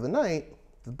get rid of the knight,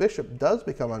 the bishop does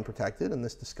become unprotected, and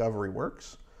this discovery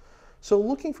works. So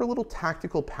looking for little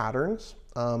tactical patterns,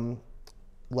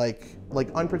 like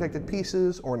unprotected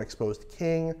pieces or an exposed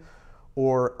king,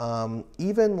 or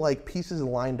even like pieces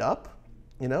lined up,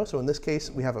 you know? So in this case,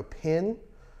 we have a pin.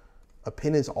 A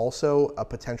pin is also a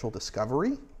potential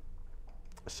discovery.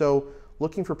 So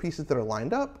looking for pieces that are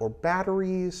lined up, or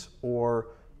batteries, or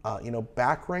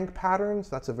back rank patterns.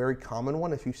 That's a very common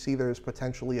one. If you see there's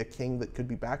potentially a king that could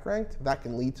be back ranked, that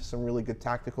can lead to some really good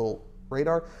tactical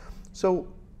radar. So,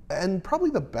 and probably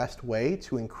the best way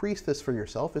to increase this for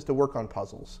yourself is to work on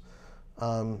puzzles.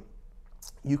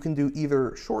 You can do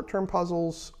either short-term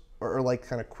puzzles or like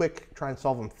kind of quick, try and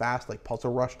solve them fast, like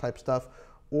puzzle rush type stuff,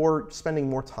 or spending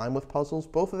more time with puzzles.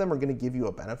 Both of them are going to give you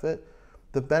a benefit.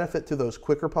 The benefit to those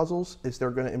quicker puzzles is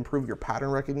they're going to improve your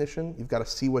pattern recognition. You've got to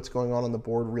see what's going on the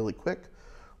board really quick.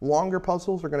 Longer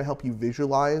puzzles are going to help you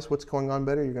visualize what's going on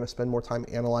better. You're going to spend more time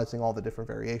analyzing all the different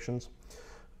variations.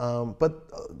 But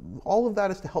all of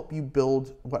that is to help you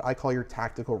build what I call your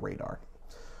tactical radar.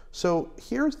 So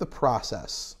here's the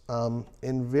process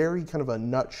in very kind of a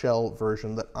nutshell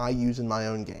version that I use in my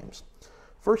own games.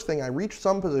 First thing, I reach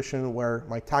some position where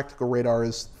my tactical radar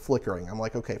is flickering. I'm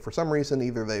like, okay, for some reason,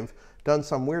 either they've done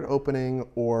some weird opening,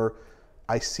 or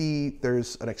I see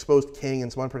there's an exposed king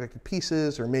and some unprotected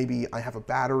pieces, or maybe I have a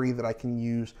battery that I can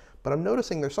use, but I'm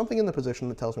noticing there's something in the position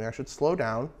that tells me I should slow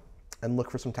down and look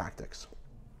for some tactics.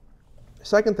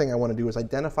 Second thing I want to do is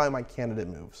identify my candidate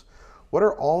moves. What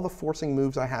are all the forcing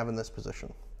moves I have in this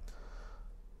position?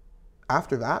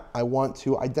 After that, I want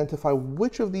to identify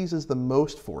which of these is the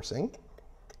most forcing,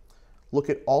 look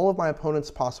at all of my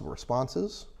opponent's possible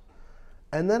responses,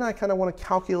 and then I kind of want to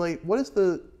calculate what is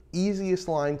the easiest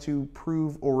line to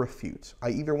prove or refute.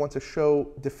 I either want to show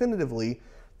definitively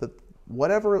that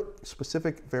whatever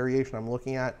specific variation I'm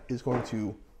looking at is going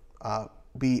to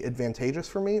be advantageous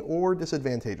for me or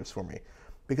disadvantageous for me.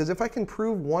 Because if I can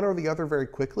prove one or the other very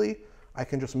quickly, I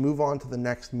can just move on to the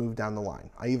next move down the line.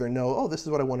 I either know, oh, this is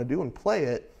what I want to do and play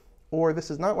it, or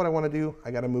this is not what I want to do,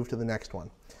 I got to move to the next one.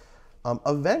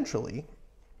 Eventually,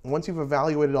 once you've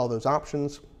evaluated all those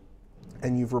options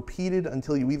and you've repeated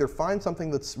until you either find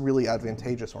something that's really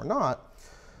advantageous or not,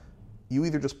 you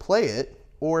either just play it,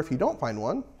 or if you don't find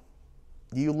one,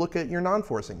 you look at your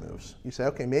non-forcing moves. You say,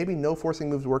 okay, maybe no forcing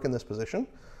moves work in this position,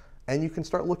 and you can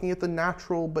start looking at the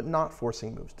natural but not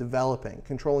forcing moves, developing,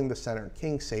 controlling the center,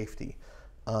 king safety,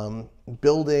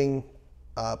 building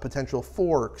potential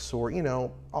forks, or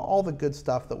all the good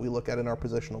stuff that we look at in our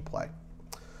positional play.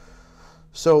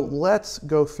 So let's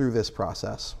go through this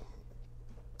process.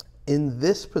 In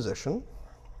this position,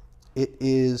 it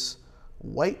is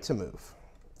white to move.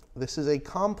 This is a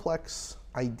complex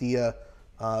idea.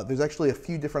 There's actually a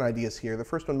few different ideas here. The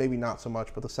first one maybe not so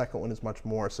much, but the second one is much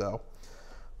more so.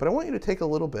 But I want you to take a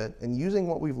little bit and using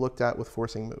what we've looked at with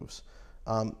forcing moves.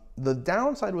 The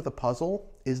downside with a puzzle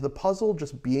is the puzzle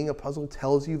just being a puzzle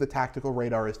tells you the tactical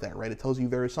radar is there, right? It tells you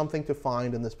there is something to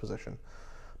find in this position.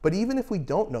 But even if we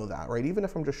don't know that, right? Even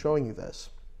if I'm just showing you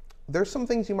this, there's some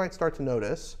things you might start to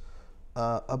notice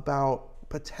about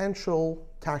potential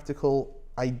tactical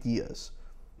ideas.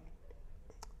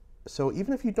 So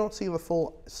even if you don't see the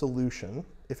full solution,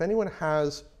 if anyone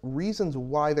has reasons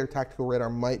why their tactical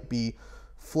radar might be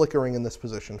flickering in this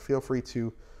position, feel free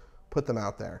to put them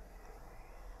out there.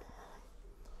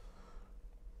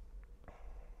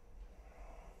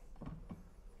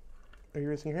 Are you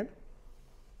raising your hand?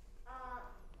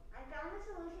 I found the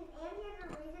solution, and here's a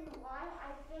reason why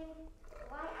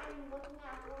I'm looking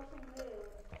at forcing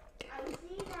moves. I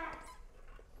see that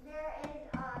there is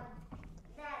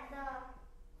that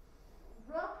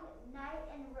the rook, knight,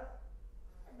 and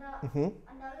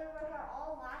another rook are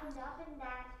all lined up, and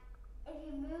that if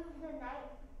you move the knight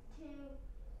to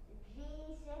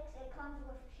g6, it comes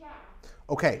with check.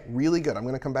 Okay, really good. I'm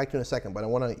going to come back to you in a second, but I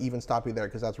want to even stop you there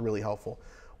because that's really helpful.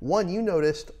 One, you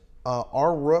noticed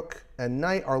our rook and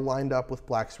knight are lined up with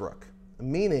black's rook,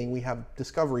 meaning we have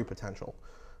discovery potential.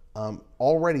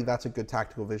 Already that's a good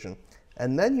tactical vision.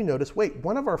 And then you notice, wait,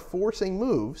 one of our forcing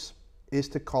moves is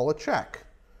to call a check.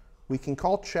 We can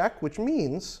call check, which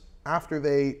means after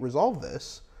they resolve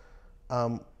this,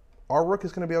 our rook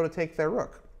is going to be able to take their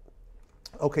rook.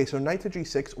 Okay, so knight to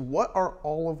g6, what are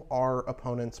all of our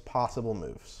opponent's possible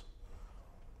moves?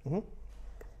 H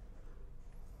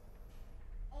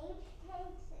takes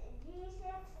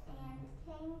g6 and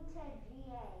king to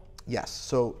g8. Yes,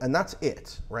 so, and that's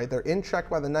it, right? They're in check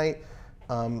by the knight.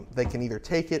 They can either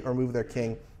take it or move their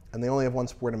king, and they only have one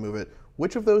square to move it.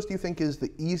 Which of those do you think is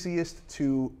the easiest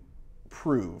to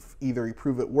prove? Either you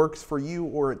prove it works for you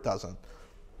or it doesn't.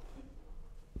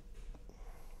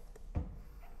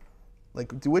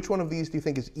 Like, which one of these do you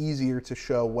think is easier to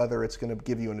show whether it's going to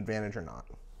give you an advantage or not?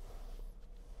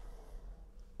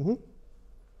 I believe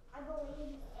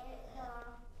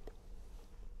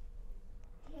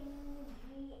king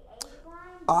g8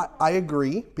 line. I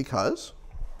agree, because?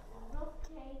 Rook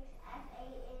takes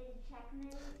f8 is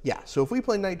checkmate. Yeah, so if we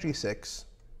play knight g6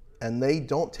 and they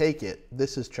don't take it,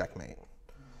 this is checkmate.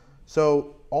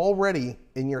 So already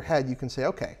in your head you can say,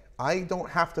 okay, I don't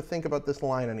have to think about this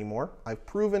line anymore. I've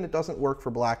proven it doesn't work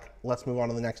for black. Let's move on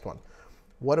to the next one.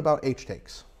 What about h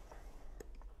takes?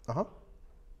 So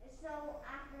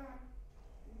after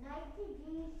knight to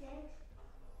g6,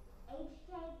 h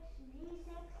takes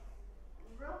g6,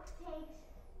 rook takes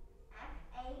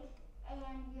f8, and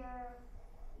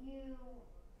you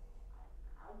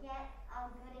get a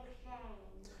good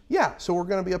exchange. Yeah, so we're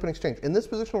going to be up in exchange. In this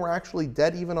position, we're actually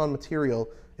dead even on material.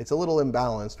 It's a little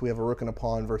imbalanced. We have a rook and a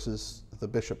pawn versus the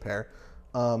bishop pair.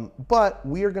 But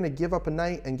we are going to give up a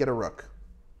knight and get a rook.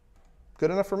 Good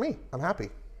enough for me. I'm happy.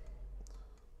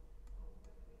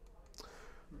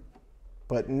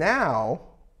 But now,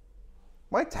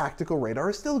 my tactical radar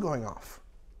is still going off.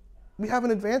 We have an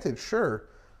advantage, sure.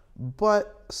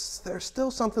 But there's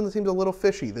still something that seems a little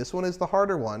fishy. This one is the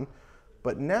harder one.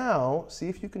 But now, see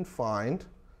if you can find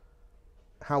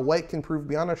how white can prove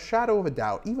beyond a shadow of a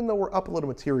doubt, even though we're up a little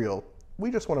material,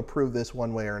 we just want to prove this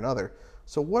one way or another.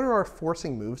 So what are our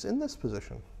forcing moves in this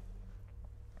position?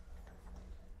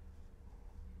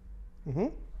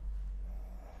 Queen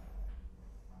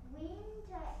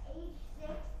to h6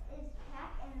 is check,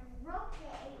 and rook to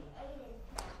h8 is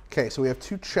check. Okay, so we have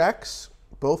two checks,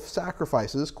 both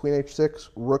sacrifices, queen h6,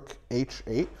 rook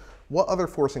h8. What other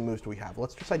forcing moves do we have?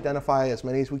 Let's just identify as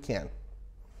many as we can.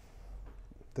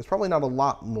 There's probably not a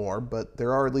lot more, but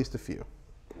there are at least a few.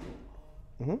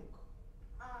 I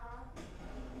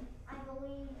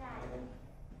believe that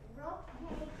rook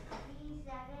takes b7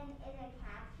 is a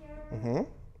capture.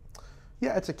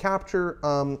 Yeah, it's a capture.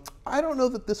 I don't know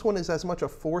that this one is as much a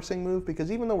forcing move,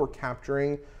 because even though we're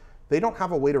capturing, they don't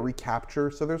have a way to recapture,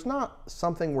 so there's not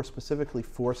something we're specifically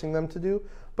forcing them to do,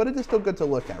 but it is still good to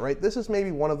look at, right? This is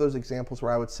maybe one of those examples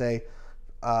where I would say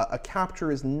a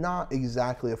capture is not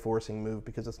exactly a forcing move,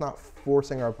 because it's not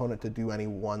forcing our opponent to do any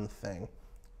one thing.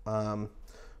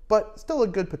 But still a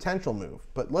good potential move.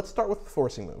 But let's start with the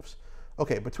forcing moves.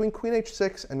 Okay, between queen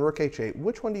h6 and rook h8,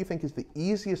 which one do you think is the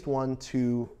easiest one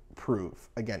to prove?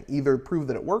 Again, either prove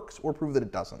that it works or prove that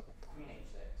it doesn't. Queen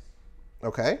h6.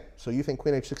 Okay, so you think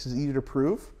queen h6 is easy to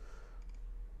prove?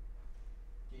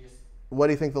 You just What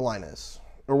do you think the line is?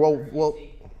 Or well,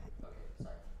 okay,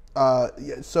 sorry.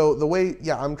 yeah, so the way,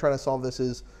 I'm trying to solve this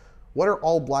is, what are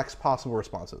all black's possible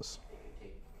responses? They could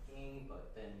take king,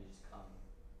 but then you just come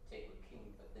take with king,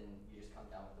 but then you just come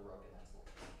down with the rook, and that's it.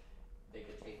 They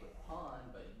could take with pawn,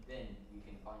 but then you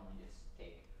can find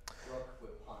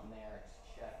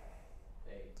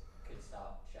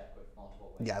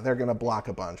yeah, they're going to block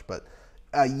a bunch. But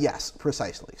yes,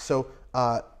 precisely. So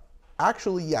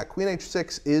actually, yeah, queen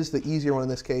h6 is the easier one in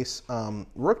this case.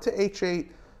 Rook to h8,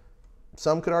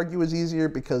 some could argue is easier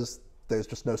because there's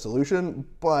just no solution.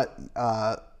 But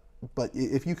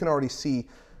if you can already see,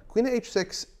 queen to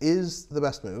h6 is the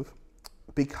best move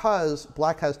because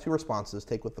black has two responses,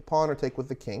 take with the pawn or take with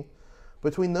the king.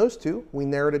 Between those two, we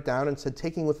narrowed it down and said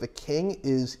taking with the king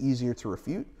is easier to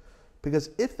refute,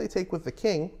 because if they take with the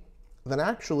king, then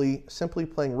actually simply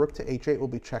playing rook to h8 will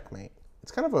be checkmate.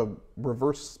 It's kind of a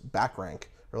reverse back rank,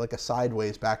 or like a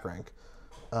sideways back rank,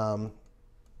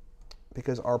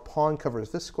 because our pawn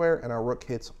covers this square and our rook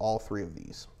hits all three of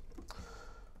these.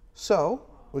 So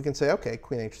we can say, okay,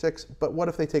 queen h6, but what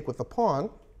if they take with the pawn?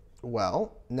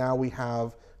 Well, now we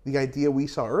have the idea we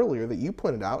saw earlier that you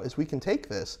pointed out, is we can take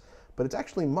this, but it's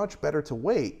actually much better to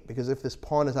wait, because if this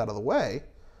pawn is out of the way,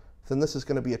 then this is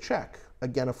going to be a check,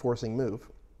 again a forcing move.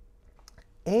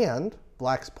 And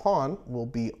black's pawn will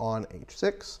be on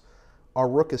h6. Our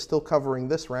rook is still covering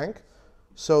this rank,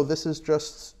 so this is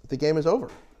just, the game is over.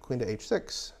 Queen to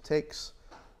h6, takes,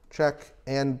 check,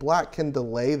 and black can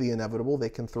delay the inevitable. They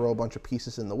can throw a bunch of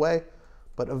pieces in the way,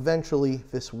 but eventually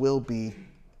this will be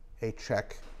a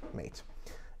checkmate.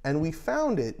 And we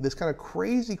found it, this kind of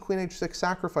crazy queen h6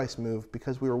 sacrifice move,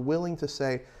 because we were willing to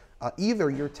say either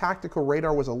your tactical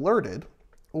radar was alerted,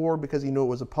 or because you knew it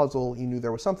was a puzzle, you knew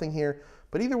there was something here.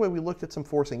 But either way, we looked at some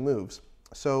forcing moves.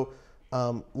 So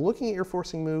looking at your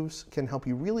forcing moves can help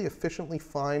you really efficiently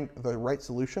find the right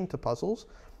solution to puzzles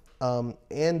and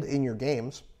in your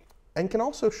games, and can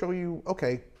also show you,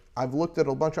 okay, I've looked at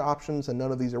a bunch of options and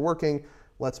none of these are working.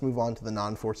 Let's move on to the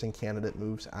non-forcing candidate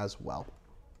moves as well.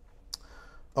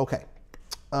 Okay,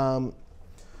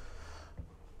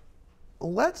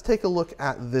 let's take a look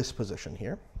at this position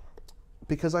here,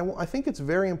 because I think it's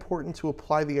very important to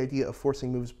apply the idea of forcing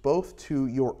moves both to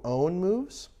your own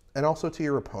moves and also to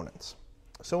your opponents.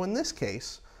 So in this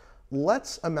case,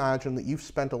 let's imagine that you've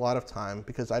spent a lot of time,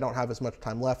 because I don't have as much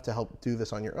time left to help do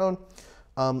this on your own.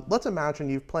 Let's imagine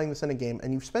you're playing this in a game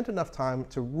and you've spent enough time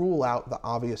to rule out the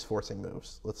obvious forcing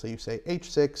moves. Let's say you say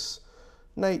h6,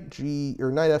 knight g,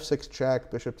 or knight f6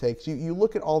 check, bishop takes. You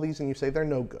look at all these and you say they're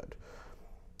no good.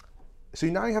 So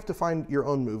now you have to find your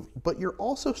own move, but you're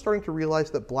also starting to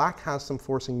realize that black has some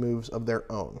forcing moves of their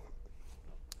own.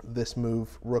 This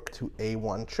move, rook to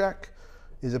a1 check,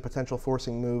 is a potential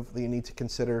forcing move that you need to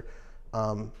consider.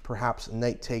 Perhaps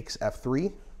knight takes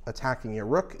f3, attacking your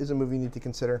rook, is a move you need to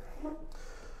consider.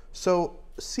 So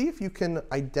see if you can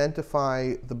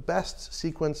identify the best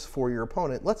sequence for your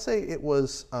opponent. Let's say it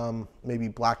was maybe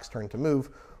black's turn to move.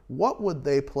 What would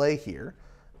they play here?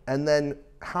 And then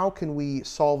how can we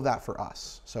solve that for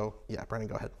us? So yeah, Brennan,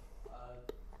 go ahead.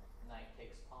 Knight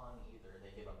takes pawn, either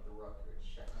they give up the rook or it's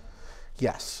checkmate.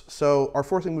 Yes, so our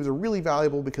forcing moves are really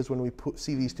valuable because when we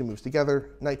see these two moves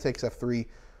together, knight takes f3,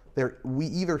 we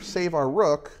either save our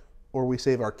rook or we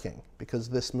save our king, because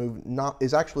this move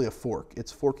is actually a fork. It's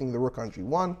forking the rook on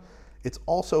g1. It's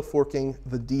also forking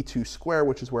the d2 square,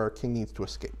 which is where our king needs to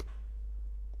escape.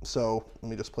 So let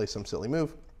me just play some silly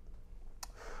move.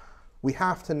 We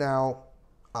have to now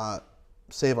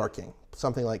save our king.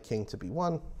 Something like king to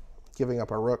b1, giving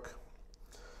up our rook,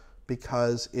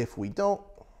 because if we don't,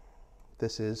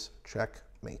 this is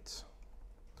checkmate.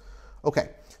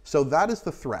 Okay, so that is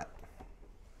the threat.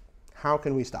 How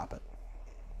can we stop it?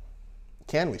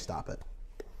 Can we stop it?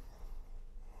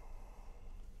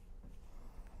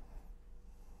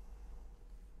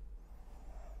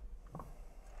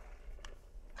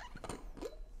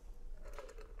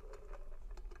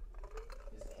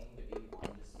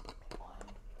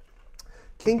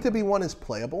 King to b1 is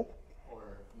playable. Or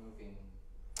moving.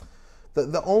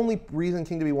 The only reason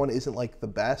king to b1 isn't like the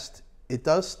best, it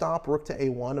does stop rook to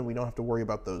a1 and we don't have to worry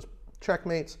about those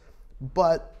checkmates,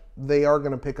 but they are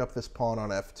going to pick up this pawn on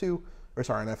f2, or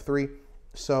sorry, on f3.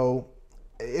 So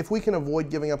if we can avoid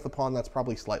giving up the pawn, that's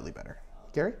probably slightly better.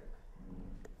 Gary?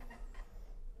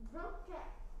 Rook to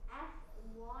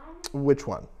f1. Which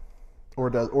one? Or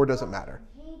does it matter?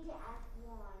 G to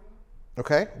f1.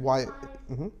 Okay, why? And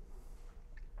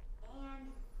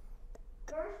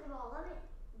first of all,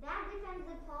 that defends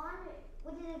the pawn,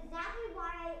 which is exactly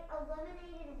why I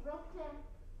eliminated rook to,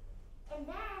 and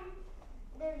then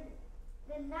there's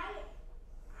the knight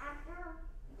after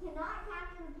cannot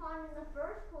capture the pawn in the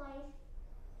first place,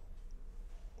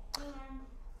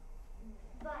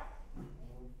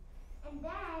 and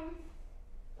then,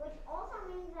 which also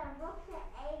means that rook to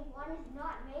a1 is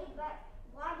not made, but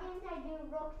why didn't I do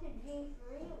rook to g3?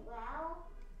 Well,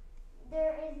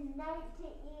 there is knight to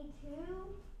e2,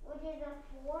 which is a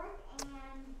fork,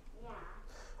 and yeah.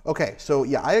 Okay, so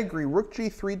yeah, I agree. Rook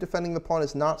g3 defending the pawn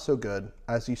is not so good.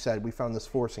 As you said, we found this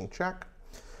forcing check.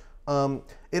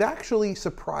 It actually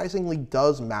surprisingly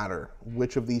does matter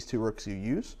which of these two rooks you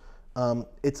use.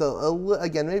 It's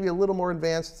again, maybe a little more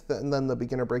advanced than the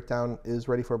beginner breakdown is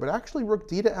ready for, but actually rook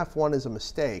d to f1 is a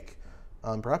mistake,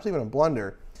 perhaps even a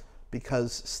blunder,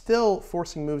 because still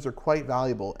forcing moves are quite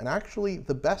valuable. And actually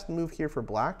the best move here for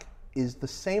black is the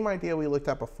same idea we looked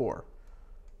at before.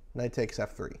 Knight takes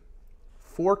f3.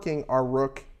 Forking our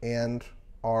rook and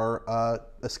our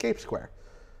escape square.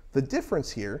 The difference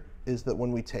here is that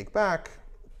when we take back,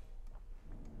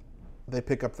 they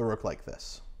pick up the rook like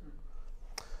this.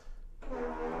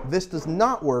 This does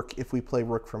not work if we play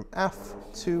rook from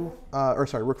f2, or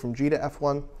sorry, rook from g to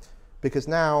f1, because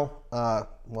now,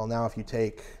 well, now if you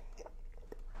take,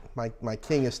 my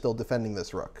king is still defending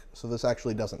this rook, so this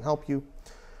actually doesn't help you.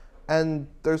 And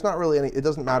there's not really any, it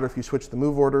doesn't matter if you switch the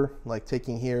move order, like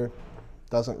taking here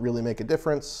doesn't really make a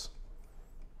difference.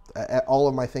 All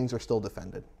of my things are still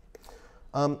defended.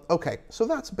 Okay, so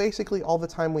that's basically all the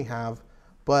time we have,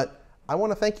 but I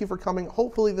want to thank you for coming.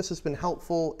 Hopefully this has been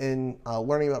helpful in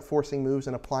learning about forcing moves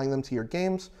and applying them to your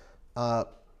games. And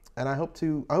I hope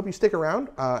you stick around.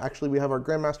 Actually, we have our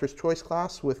Grandmaster's Choice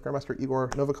class with Grandmaster Igor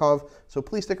Novikov, so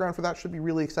please stick around for that. Should be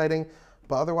really exciting.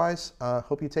 But otherwise,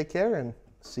 hope you take care and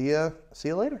see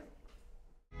you later.